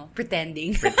 you know,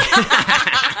 pretending.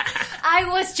 I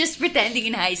was just pretending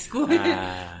in high school.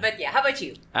 But yeah, how about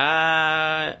you?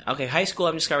 Okay, high school.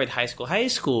 I'm just starting with high school. High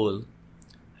school,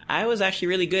 I was actually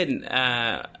really good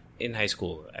in high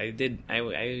school. I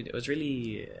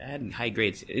had high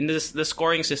grades in the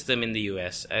scoring system in the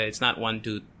US. It's not 1,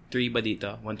 2, 3, but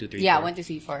dito 1, 2, 3. Yeah, 4. 1, 2,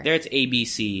 3, 4. There it's A, B,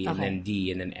 C, and then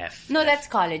D, and then F. No, F. that's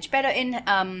college. Pero in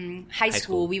high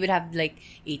school, we would have like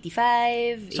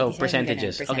 85. So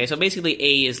percentages. Okay, so basically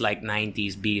A is like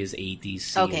 90s, B is 80s,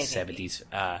 C is 70s.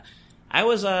 I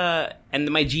was and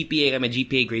my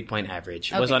GPA grade point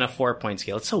average was on a 4-point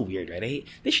scale. It's so weird, right?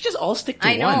 They should just all stick to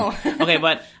 1. Know. Okay,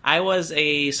 but I was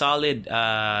a solid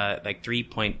like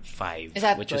 3.5. Is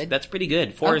that good? That's pretty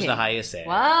good. 4 is the highest.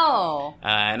 Wow.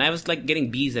 And I was like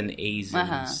getting B's and A's.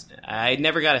 I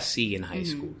never got a C in high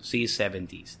school. C is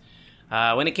 70s.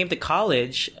 When it came to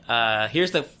college,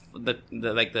 here's the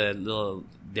little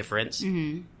difference.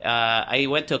 I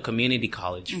went to a community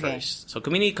college first. So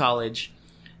community college.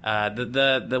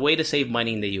 The way to save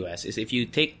money in the U.S. is if you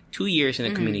take 2 years in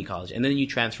a community college and then you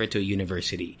transfer to a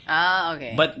university.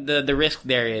 Okay. But the risk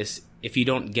there is if you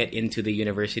don't get into the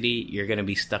university, you're going to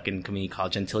be stuck in community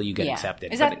college until you get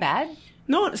accepted. Is that bad?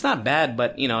 No, it's not bad.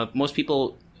 But, most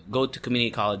people go to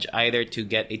community college either to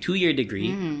get a 2-year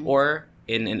degree or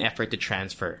in an effort to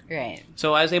transfer. Right.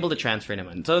 So I was able to transfer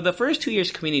naman. So the first 2 years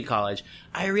community college,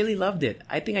 I really loved it.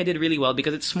 I think I did really well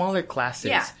because it's smaller classes.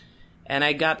 Yeah. And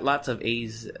I got lots of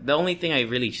A's. The only thing I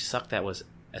really sucked at was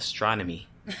astronomy.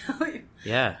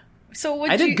 Yeah. So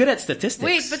I did good at statistics.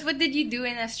 Wait, but what did you do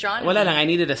in astronomy? Wala lang. I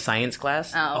needed a science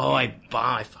class. Oh, okay.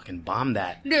 I fucking bombed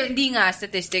that. Hindi nga,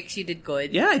 statistics, you did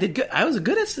good. Yeah, I did good. I was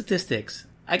good at statistics.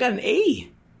 I got an A.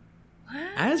 What?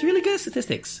 I was really good at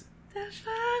statistics. The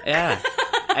fuck? Yeah.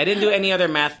 I didn't do any other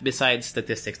math besides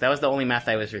statistics. That was the only math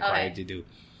I was required to do.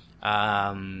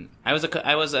 I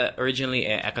was originally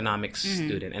an economics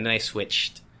student, and then I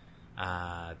switched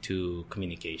to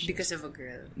communications. Because of a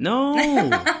girl? No,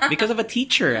 because of a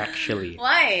teacher, actually.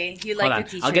 Why? You like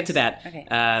the teachers? I'll get to that. Okay.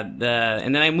 And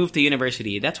then I moved to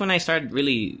university. That's when I started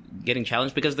really getting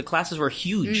challenged because the classes were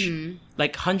huge,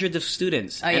 like hundreds of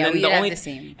students. Oh, yeah, we have the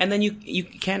same. And then you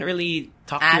can't really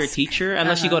talk to your teacher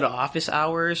unless you go to office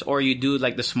hours or you do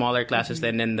like the smaller classes.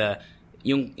 And then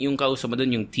yung kausap mo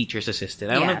dun, yung teacher's assistant.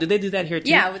 I don't know, do they do that here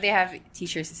too? Yeah, they have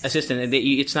teacher's assistant. And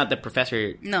it's not the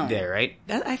professor there, right?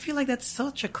 I feel like that's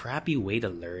such a crappy way to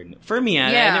learn. For me, I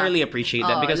didn't really appreciate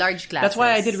that because large classes. That's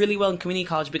why I did really well in community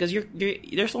college because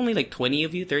there's only like 20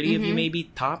 of you, 30 of you maybe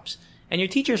tops. And your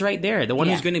teacher's right there. The one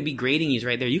who's going to be grading you is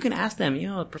right there. You can ask them,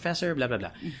 professor, blah, blah,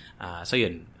 blah. So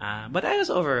yun. But I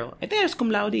think I was cum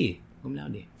laude. Cum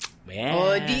laude. Yeah.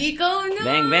 Oh, di ikaw na.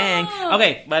 Bang, bang.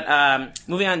 Okay, but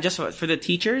moving on, just for the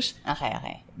teachers.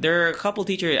 Okay. There are a couple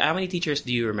teachers. How many teachers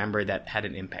do you remember that had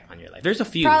an impact on your life? There's a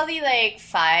few. Probably like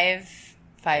 5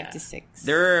 to 6.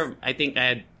 There are,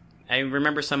 I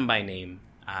remember some by name.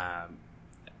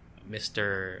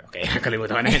 Mr. Okay,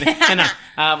 nakalimutan ko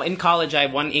na. In college, I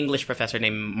have one English professor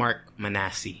named Mark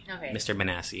Manassi. Okay. Mr.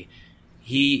 Manassi.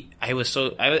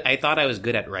 I thought I was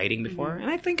good at writing before, and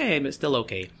I think I am still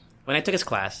okay. When I took his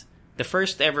class, the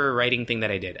first ever writing thing that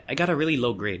I did, I got a really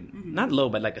low grade. Not low,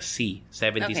 but like a C,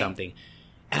 70 something.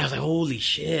 And I was like, holy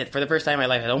shit. For the first time in my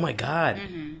life, I was like, oh my God.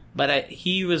 But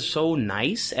he was so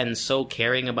nice and so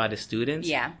caring about his students.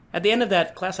 Yeah. At the end of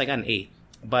that class, I got an A.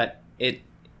 But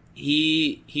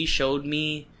he showed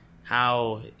me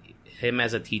how him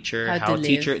as a teacher,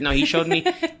 he showed me,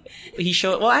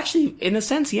 well, actually, in a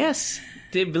sense, yes.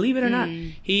 Believe it or not.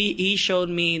 He showed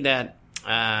me that,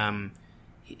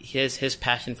 his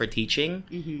passion for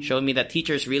teaching showed me that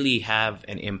teachers really have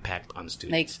an impact on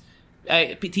students.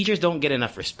 Teachers don't get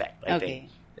enough respect. I think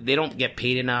they don't get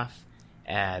paid enough.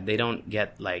 They don't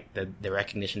get like the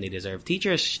recognition they deserve.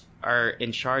 Teachers are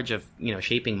in charge of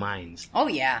shaping minds. Oh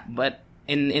yeah. But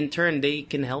in turn, they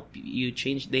can help you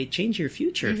change. They change your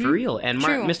future for real. And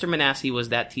Mr. Manassi was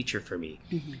that teacher for me.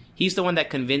 He's the one that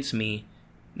convinced me.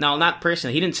 Now, not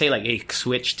personally. He didn't say like, "Hey,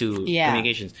 switch to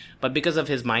communications," but because of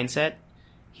his mindset.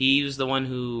 He was the one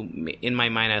who, in my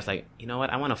mind, I was like, you know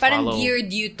what? I want to follow. Parang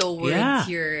geared you towards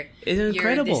your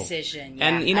decision. Yeah,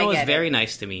 and it was very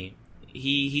nice to me.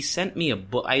 He sent me a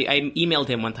book. I emailed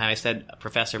him one time. I said,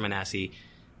 Professor Manassi,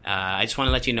 I just want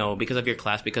to let you know, because of your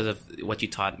class, because of what you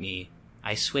taught me,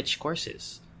 I switched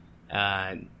courses.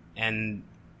 And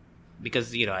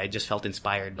because, I just felt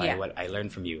inspired by what I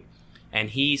learned from you. And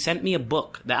he sent me a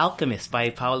book, The Alchemist by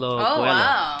Paulo Coelho.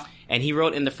 Wow. And he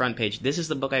wrote in the front page, this is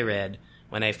the book I read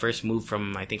when I first moved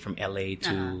from LA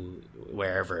to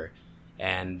wherever.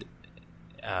 And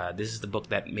this is the book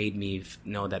that made me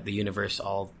know that the universe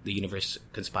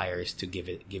conspires to give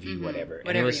you whatever.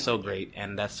 And it was so great.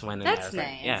 And that's when I was nice.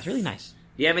 Like, yeah, it's really nice.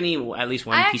 Do you have at least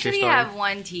one teacher story? I actually have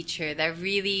one teacher that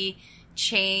really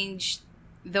changed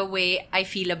the way I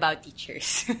feel about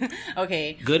teachers.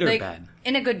 Okay. Good or bad?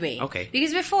 In a good way. Okay.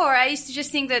 Because before, I used to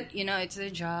just think that, it's their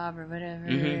job or whatever.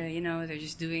 They're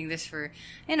just doing this for,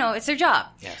 it's their job.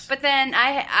 Yes. But then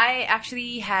I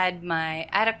actually had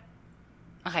I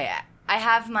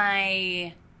have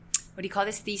my, what do you call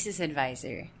this, thesis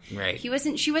advisor. Right. She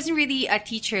wasn't really a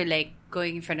teacher, like,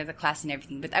 going in front of the class and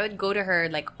everything, but I would go to her,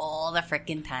 like, all the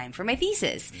freaking time for my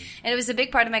thesis. And it was a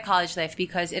big part of my college life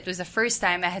because it was the first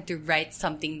time I had to write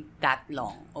something that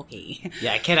long. Okay.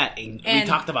 Yeah, I cannot. We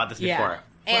talked about this before.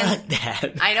 Fuck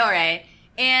that. I know, right?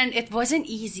 And it wasn't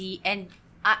easy. And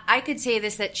I could say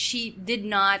this, that she did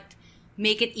not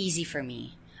make it easy for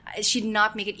me. She did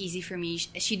not make it easy for me.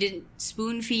 She didn't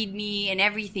spoon feed me and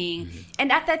everything.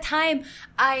 And at that time,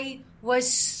 I was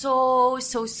so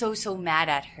mad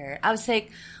at her. I was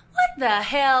like, what the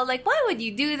hell? Like, why would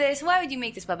you do this? Why would you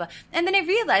make this, blah, blah? And then I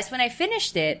realized when I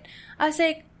finished it, I was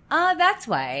like, that's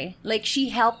why. Like, she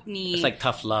helped me. It's like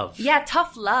tough love. Yeah,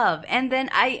 tough love. And then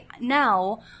I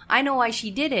know why she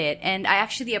did it. And I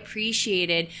actually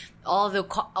appreciated all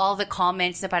the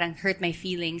comments that parang hurt my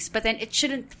feelings. But then it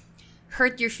shouldn't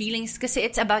hurt your feelings because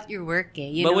it's about your work.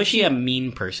 But was she a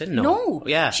mean person? No.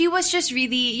 Yeah. She was just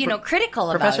really, critical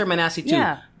about it. Professor Manassi too.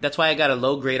 Yeah. That's why I got a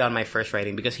low grade on my first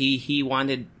writing because he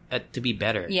wanted it to be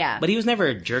better. Yeah. But he was never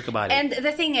a jerk about it. And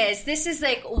the thing is, this is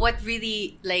like what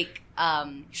really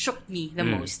shook me the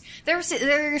most. There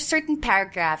are certain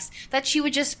paragraphs that she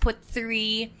would just put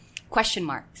 3 question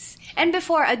marks. And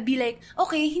before, I'd be like,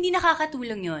 okay, hindi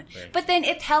nakakatulong yun. Right. But then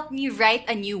it helped me write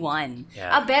a new one.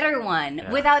 Yeah. A better one.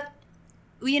 Yeah.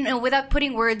 Without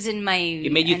putting words in my...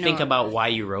 It made you think about why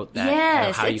you wrote that.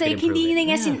 Yes. How It's you could like, hindi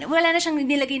improve it. wala na siyang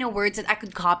nilagay na words that I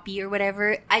could copy or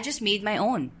whatever. I just made my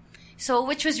own. So,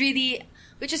 which is really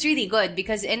good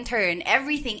because in turn,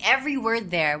 every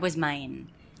word there was mine.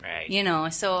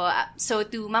 Right. So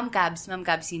to Ma'am Cabs yung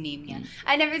name niya.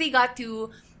 I never really got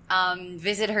to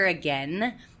visit her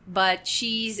again. But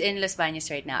she's in Los Baños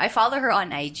right now. I follow her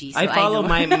on IG. So I follow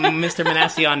my Mr.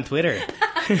 Manassi on Twitter.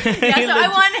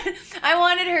 I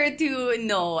wanted her to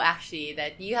know, actually,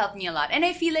 that you helped me a lot. And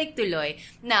I feel like tuloy.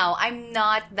 Now, I'm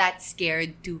not that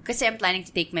scared to, kasi I'm planning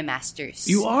to take my master's.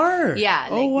 You are? Yeah.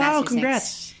 Oh, wow. master's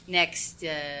Congrats. Next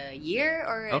year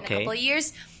or in a couple of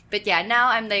years. But yeah, now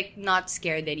I'm like not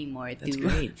scared anymore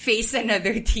to face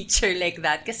another teacher like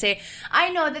that. Kasi I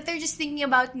know that they're just thinking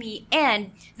about me.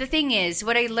 And the thing is,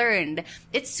 what I learned,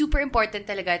 it's super important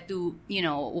talaga to,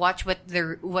 watch what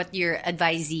your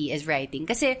advisee is writing.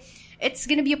 Kasi it's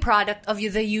gonna be a product of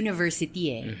the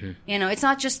university. It's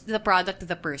not just the product of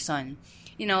the person.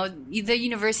 The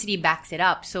university backs it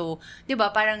up. So,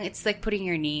 diba, parang it's like putting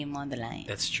your name on the line.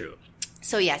 That's true.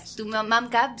 So yes, to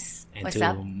Ma'am Cabs, what's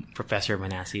up? And to Professor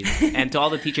Manassi. And to all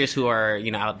the teachers who are,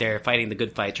 out there fighting the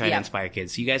good fight, trying to inspire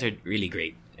kids. You guys are really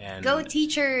great. And, go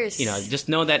teachers! Just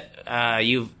know that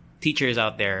you teachers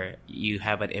out there, you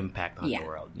have an impact on the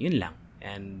world. Yun lang.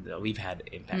 And we've had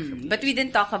impact from But we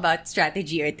didn't talk about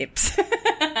strategy or tips.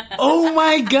 Oh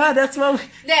my God, that's what...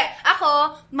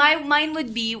 Mine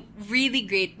would be really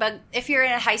great. But if you're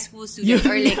a high school student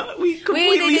or like... we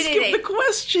completely skipped the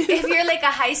question. If you're like a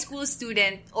high school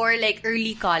student or like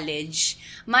early college,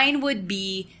 mine would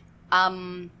be,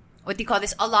 what do you call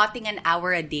this? Allotting an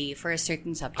hour a day for a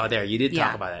certain subject. Oh, there, you did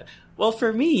talk about that. Well,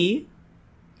 for me...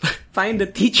 Find a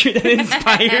teacher that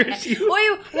inspires you.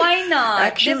 Why not?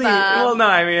 Actually, well, no,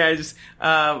 I mean, I just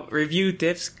review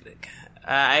tips.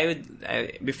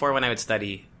 Before when I would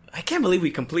study, I can't believe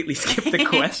we completely skipped the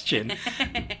question.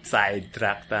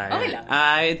 Sidetrack tayo. Okay lang.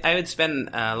 I would spend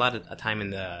a lot of time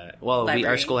in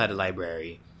our school had a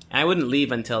library. And I wouldn't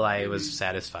leave until I was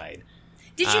satisfied.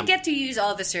 Did you get to use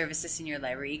all the services in your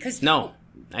library? No.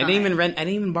 I didn't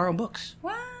even borrow books.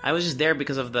 What? I was just there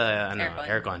because of the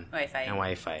aircon Wi-Fi. and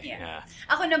Wi-Fi. Yeah.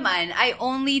 Ako naman, I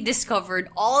only discovered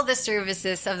all the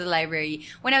services of the library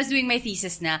when I was doing my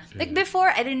thesis na. Like before,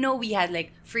 I didn't know we had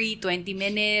like free 20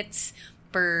 minutes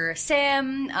per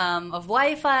sem of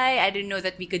Wi-Fi. I didn't know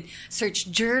that we could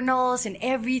search journals and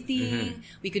everything.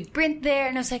 We could print there.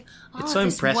 And I was like, it's so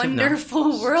this impressive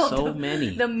wonderful world. So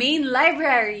many. The main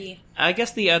library. I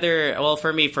guess the other,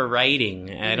 for me, for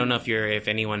writing, I don't know if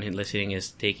anyone listening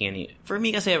is taking any. For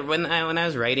me, kasi when I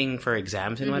was writing for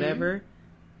exams and whatever,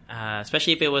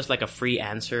 especially if it was like a free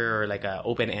answer or like a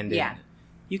open-ended,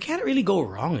 you can't really go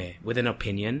wrong with an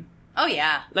opinion. Oh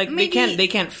yeah, like maybe. they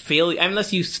can't fail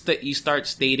unless you start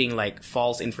stating like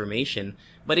false information.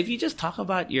 But if you just talk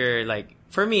about your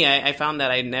for me, I found that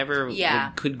I never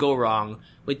could go wrong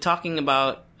with talking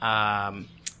about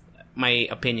my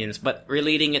opinions, but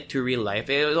relating it to real life.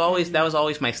 That was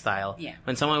always my style. Yeah.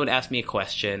 When someone would ask me a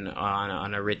question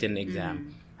on a written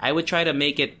exam, I would try to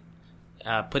make it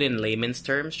put in layman's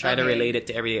terms, try to relate it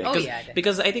to everything.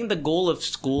 Because I think the goal of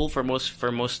school for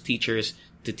most teachers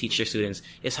to teach their students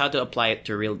is how to apply it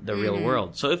to the real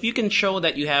world. So if you can show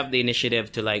that you have the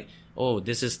initiative to like, oh,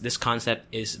 this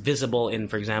concept is visible in,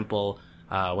 for example,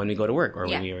 when we go to work or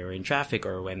when we are in traffic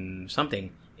or when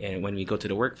we go to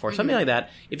the workforce, something like that.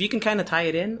 If you can kind of tie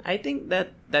it in, I think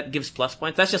that gives plus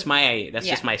points. That's just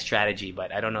my strategy,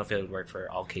 but I don't know if it would work for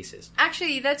all cases.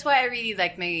 Actually, that's why I really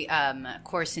liked my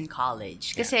course in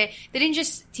college. Because they didn't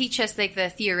just teach us like the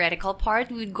theoretical part.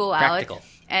 We would go Practical. out.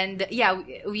 And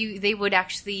they would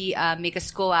actually make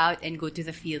us go out and go to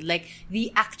the field, like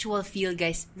the actual field,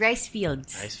 guys, rice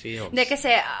fields. Like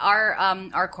kasi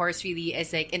our course really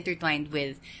is like intertwined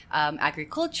with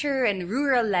agriculture and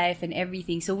rural life and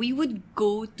everything. So we would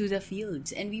go to the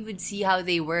fields and we would see how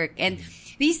they work. And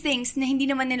these things na hindi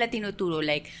naman nila tinuturo.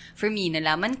 Like for me,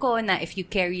 nalaman ko na if you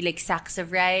carry like sacks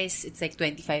of rice, it's like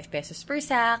 25 pesos per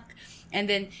sack, and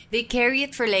then they carry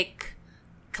it for like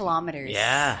kilometers.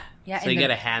 Yeah, so you get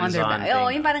a hands-on thing.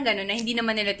 Yung parang ganun na hindi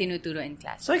naman nila tinuturo in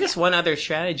class. So I guess one other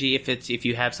strategy, if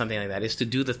you have something like that, is to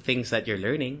do the things that you're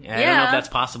learning. And I don't know if that's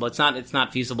possible. It's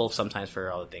not feasible sometimes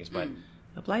for all the things, but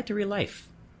apply it to real life.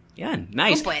 Yeah,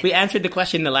 nice. We answered the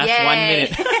question in the last 1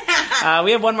 minute.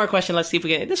 We have one more question. Let's see if we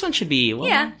get... This one should be...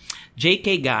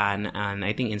 JK Gan on,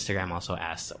 I think, Instagram also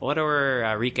asked, what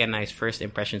were Rika and I's first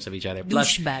impressions of each other?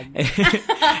 Douchebag.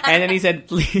 And then he said,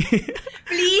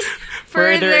 please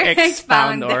further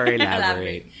expound or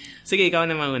elaborate. Sige, ikaw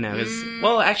naman muna.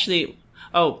 Well, actually...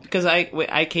 Oh, because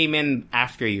I came in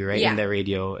after you, right? In the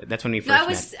radio. That's when we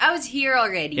first met. I was here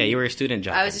already. Yeah, you were a student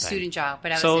jock. I was a student jock,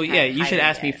 but I was so yeah, you should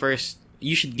ask me first.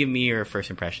 You should give me your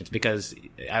first impressions because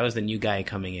I was the new guy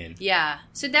coming in. Yeah,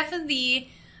 so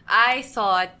definitely, I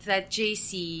thought that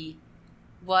JC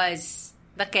was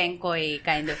the Kenkoy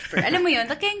kind of person. Alam mo yun,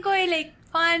 the Kenkoy, like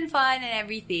fun and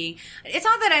everything. It's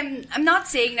not that I'm not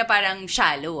saying na parang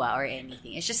shallow or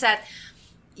anything. It's just that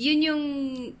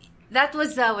that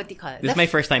was what do you call it? This is my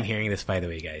first time hearing this, by the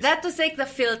way, guys. That was like the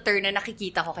filter na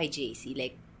nakikita ko kay JC.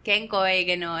 Like, Kenkoy,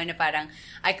 gano'n, na parang,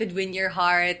 I could win your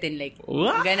heart and like,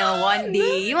 gano'n, one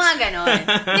day. Yung mga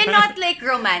gano'n. They're not like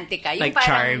romantic, yung like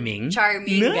parang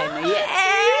charming, no. gano'n.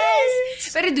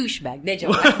 Yes! Pero douchebag. De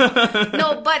joke.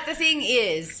 No, but the thing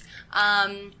is,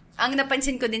 ang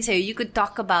napansin ko din sa'yo, you could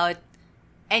talk about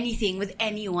anything with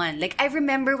anyone. Like, I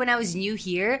remember when I was new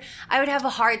here, I would have a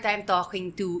hard time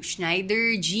talking to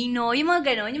Schneider, Gino, yung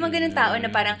mga ganun tao na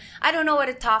parang, I don't know what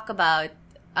to talk about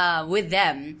with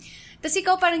them. Tapos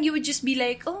ikaw parang you would just be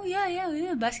like, oh yeah,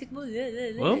 basketball.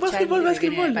 Oh, basketball.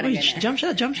 Uy, jump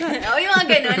shot. Oh, yung mga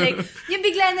ganun. Like, yung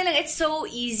bigla na lang, it's so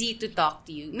easy to talk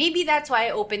to you. Maybe that's why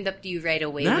I opened up to you right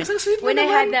away. When I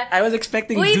had the... I was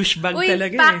expecting douchebag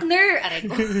talaga. Partner. Aray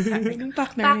ko.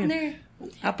 Partner.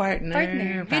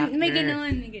 Partner. May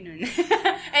ganun.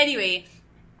 Anyway,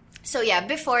 so yeah,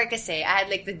 before kasi, I had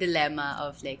like the dilemma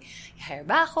of like, hire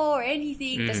ba ako or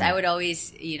anything? Because I would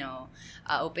always,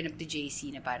 open up to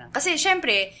JC na parang. Kasi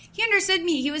syempre, he understood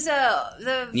me. He was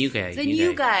the new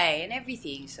guy and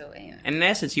everything. So, anyway. And in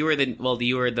essence, you were the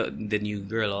new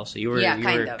girl also. You were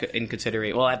in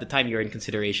consideration. Well, at the time, you were in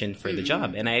consideration for the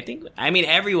job. And I mean,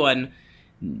 everyone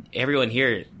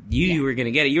here, you were going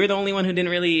to get it. You were the only one who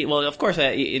didn't really, well, of course,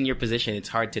 in your position, it's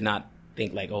hard to not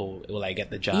think like, oh, will I get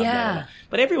the job? Yeah. Blah, blah.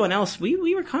 But everyone else, we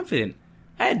were confident.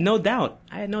 I had no doubt.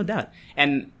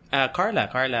 And Carla,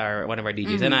 or one of our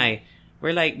DJs, and I,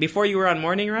 we're like, before you were on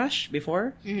Morning Rush,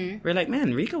 we're like,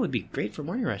 man, Rika would be great for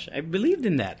Morning Rush. I believed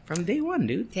in that from day one,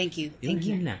 dude. Thank you.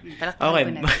 Okay.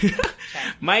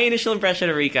 My initial impression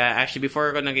of Rika, actually,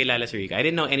 before ko nakilala si Rika, I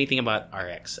didn't know anything about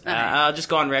RX. Okay. I'll just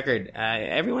go on record.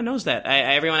 Everyone knows that.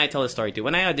 Everyone I tell the story to.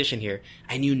 When I auditioned here,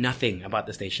 I knew nothing about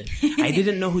the station. I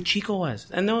didn't know who Chico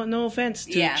was. And no offense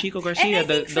to Chico Garcia,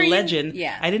 the legend.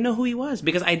 Yeah. I didn't know who he was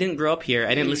because I didn't grow up here.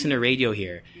 I didn't listen to radio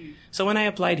here. So when I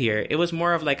applied here, it was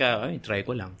more of like try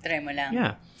ko lang. Try mo lang.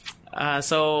 Yeah.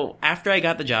 So after I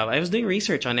got the job, I was doing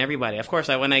research on everybody. Of course,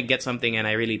 when I get something and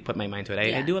I really put my mind to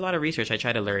it, I do a lot of research. I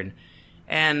try to learn.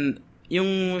 And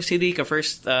yung si Rika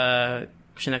first, siya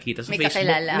nakita sa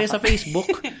Facebook. May sa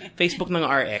Facebook ng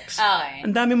RX. Okay.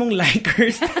 Ang dami mong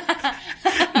likers.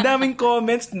 Ang daming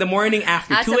comments the morning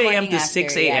after, 2 a.m. to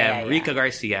 6 a.m. Rika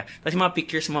Garcia. Tapos yung mga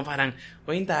pictures mo parang,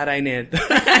 yung taray nito.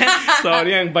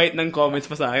 Sorry, ang bite ng comments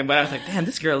pa sa akin. But I was like, damn,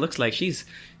 this girl looks like she's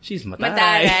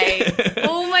mataray.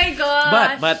 Oh my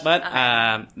God. But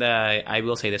I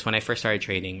will say this, when I first started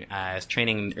training, I was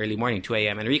training early morning, 2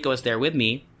 a.m. and Rika was there with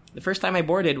me. The first time I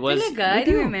boarded was... Talaga? I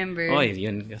don't remember. Oh,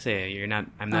 yun kasi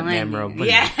I'm not memorable.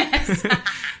 Yes.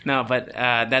 No, but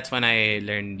that's when I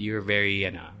learned you were very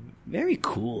very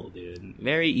cool, dude.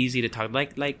 Very easy to talk.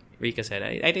 Like Rika said,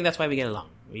 I think that's why we get along.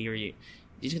 You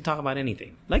can talk about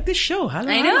anything. Like this show.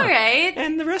 I know, right?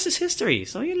 And the rest is history.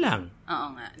 So yun lang.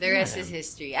 Oo nga. The rest is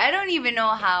history. I don't even know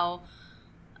how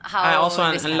also,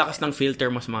 ang lakas ng filter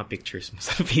mo sa mga pictures mo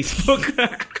sa Facebook.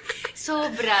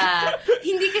 Sobra.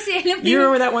 Hindi kasi alam. You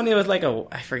remember that one? It was like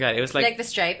I forgot. It was like the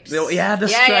stripes? Yeah, the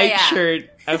striped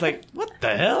shirt. I was like, what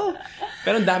the hell?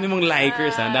 Pero ang dami mong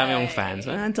likers, ang dami mong fans.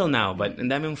 Well, until now, but ang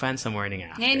dami mong fans sa morning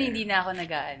after. Ngayon, hindi na ako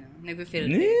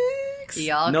nag-filter.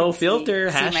 No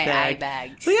filter, see hashtag. my eye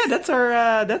bags. So yeah, that's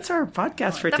our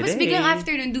podcast for today. Tapos biglang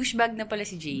after nun, douchebag na pala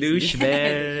si Jay.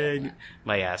 Douchebag.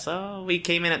 But yeah, so we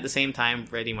came in at the same time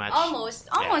pretty much.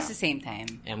 Almost the same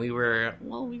time. And we were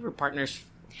partners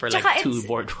for like 2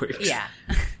 board works. Yeah.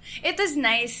 It was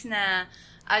nice na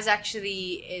I was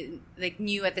actually like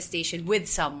new at the station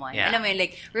with someone. Yeah. Alam mo yun,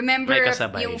 like remember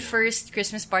yung first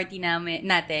Christmas party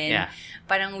natin? Yeah.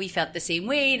 Parang we felt the same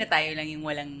way na tayo lang yung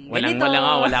walang wala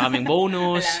kaming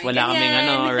bonus, wala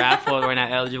kaming raffle, we're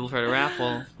not eligible for the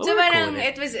raffle. But so parang cool,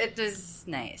 it was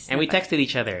nice. And we texted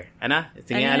each other. Alam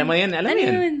mo yun?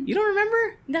 You don't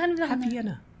remember? Happy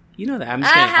You know that. I'm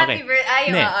just kidding. Happy okay.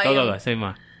 birthday. Go. Sabi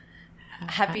mo.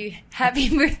 Happy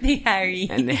birthday, Harry.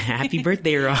 And happy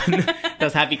birthday, Ron. That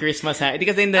was Happy Christmas, Harry.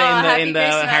 Because in the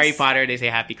Harry Potter, they say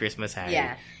Happy Christmas, Harry.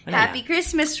 Yeah. Happy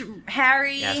Christmas,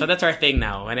 Harry. Yeah, so that's our thing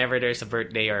now. Whenever there's a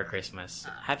birthday or a Christmas.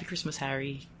 Happy Christmas,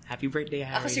 Harry. Happy birthday,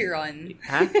 Harry. Ako si Ron.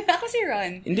 Ha? Ako si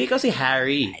Ron. Hindi ko si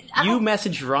Harry. You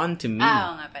messaged Ron to me.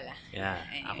 Oo nga pala. Yeah,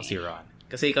 anyway. Ako si Ron.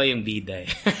 Kasi ikaw yung bida eh.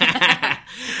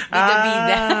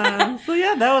 Bida. So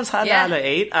yeah, that was Hala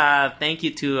 8. Thank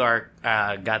you to our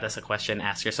got us a question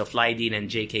asker. So Flydean and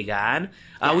JK Gaan.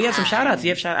 We have some shoutouts.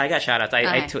 I got shoutouts.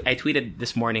 I tweeted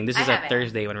this morning. This is a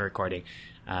Thursday when we're recording.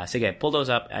 Sige, pull those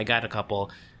up. I got a couple.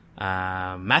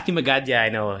 Matthew Magadia, I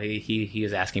know he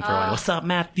was asking for one. What's up,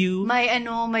 Matthew? My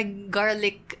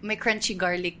crunchy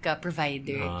garlic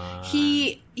provider.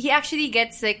 He actually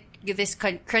gets like this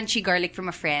crunchy garlic from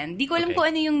a friend. Di ko alam kung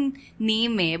ano yung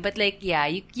name eh, but like yeah,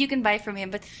 you can buy from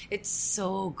him, but it's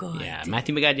so good. Yeah,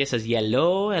 Matthew Magadia says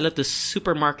hello to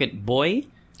Supermarket Boy.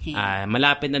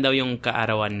 Malapit na daw yung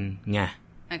kaarawan niya.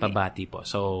 Okay. Pabati po.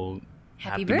 So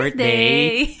happy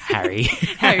birthday, Harry.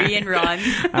 Harry and Ron.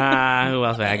 Who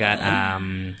else? I got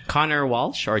Connor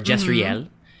Walsh or Jessriel.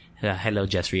 Hello,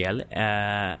 Jessriel.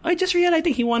 Jessriel, I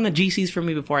think he won a GCs from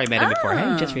me before. I met him before. Hey,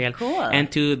 Jessriel. Cool. And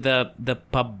to the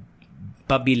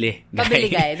Pabili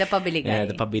guy. The Pabili guy. Yeah,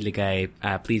 the Pabili guy.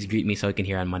 Please greet me so I can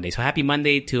hear on Monday. So happy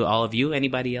Monday to all of you.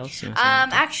 Anybody else?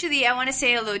 Actually, I want to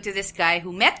say hello to this guy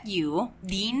who met you,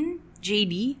 Dean,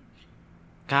 JD.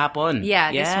 Kahapon.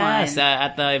 Yeah, this one.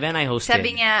 At the event I hosted.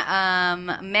 Sabi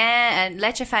niya,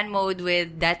 Leche fan mode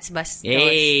with That's Bastos.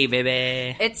 Hey,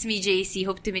 baby. It's me, JC.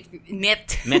 Hope to meet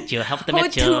you. Hope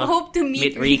to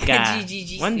meet Rika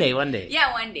GGG. One day.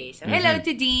 Yeah, one day. So hello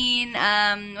to Dean.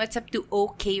 What's up to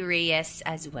OK Reyes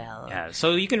as well. Yeah,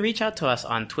 so you can reach out to us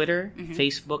on Twitter,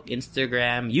 Facebook,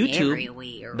 Instagram, YouTube.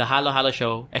 Everywhere. The Halo Halo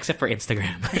Show, except for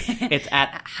Instagram. It's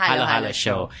at Halo Halo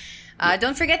Show.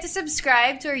 Don't forget to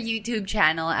subscrib to our YouTube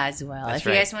channel as well. That's if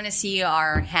you guys want to see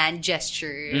our hand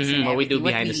gestures and what we do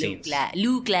behind the scenes.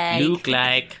 Look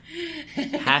like.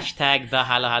 Hashtag the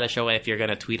Halo Halo Show if you're going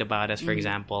to tweet about us, for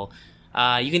example.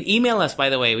 You can email us,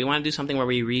 by the way. We want to do something where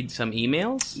we read some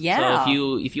emails. Yeah.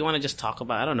 So if you want to just talk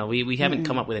about, I don't know, we haven't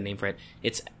come up with a name for it.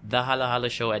 It's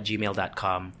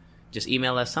thehalohalo@gmail.com. Just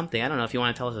email us something. I don't know if you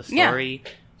want to tell us a story.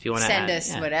 If you want to send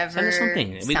us whatever. Send us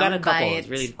something. We got a couple. It's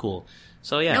really cool.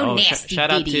 So yeah,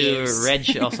 shout out to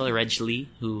Reg, also Reg Lee,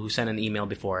 who sent an email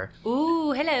before.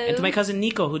 Ooh, hello. And to my cousin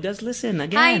Nico, who does listen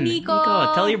again. Hi, Nico.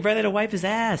 Tell your brother to wipe his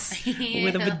ass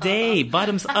with a bidet.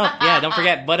 Bottoms up. Yeah, don't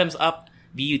forget, bottoms up.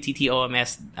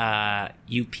 BUTTOMS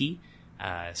UP.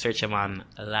 Search him on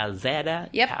Lazada.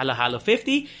 Yep. Halo Halo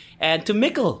 50. And to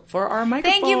Mickle for our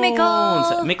microphones. Thank you,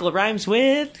 Mickle. Mickle rhymes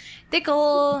with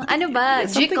Tickle. Ano ba?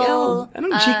 Jickle.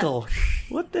 Anong jickle?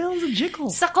 What the hell is a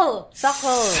jickle? Suckle.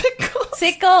 Suckle.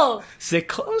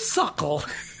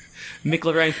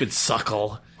 Mickle rhymes with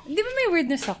suckle. Di ba may word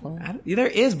na suckle? There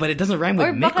is, but it doesn't rhyme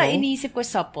with mickle. Or baka iniisip ko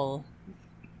supple.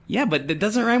 Yeah, but it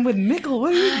doesn't rhyme with mickle.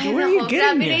 Where are you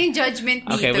getting it? Yung judgment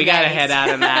dito, okay, we gotta head out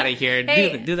of here.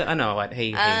 Hey. Do the. Oh no, what?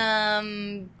 Hey.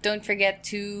 Don't forget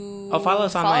to follow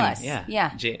us online.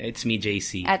 Yeah. It's me,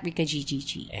 JC. At Rika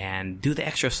GGG. And do the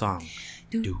extra song.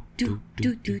 Do.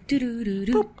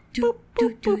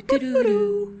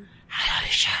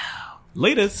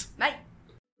 Latest. Bye.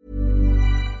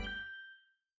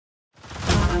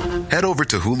 Head over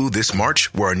to Hulu this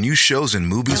March, where our new shows and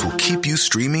movies will keep you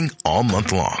streaming all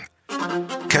month long.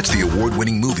 Catch the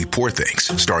award-winning movie Poor Things,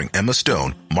 starring Emma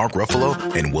Stone, Mark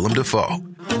Ruffalo, and Willem Dafoe.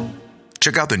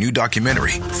 Check out the new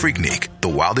documentary, Freaknik, The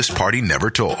Wildest Party Never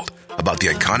Told, about the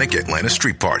iconic Atlanta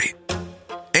Street Party.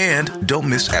 And don't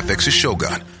miss FX's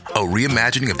Shogun, a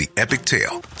reimagining of the epic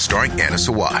tale, starring Anna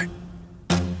Sawai.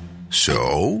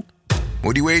 So,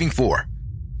 what are you waiting for?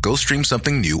 Go stream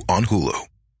something new on Hulu.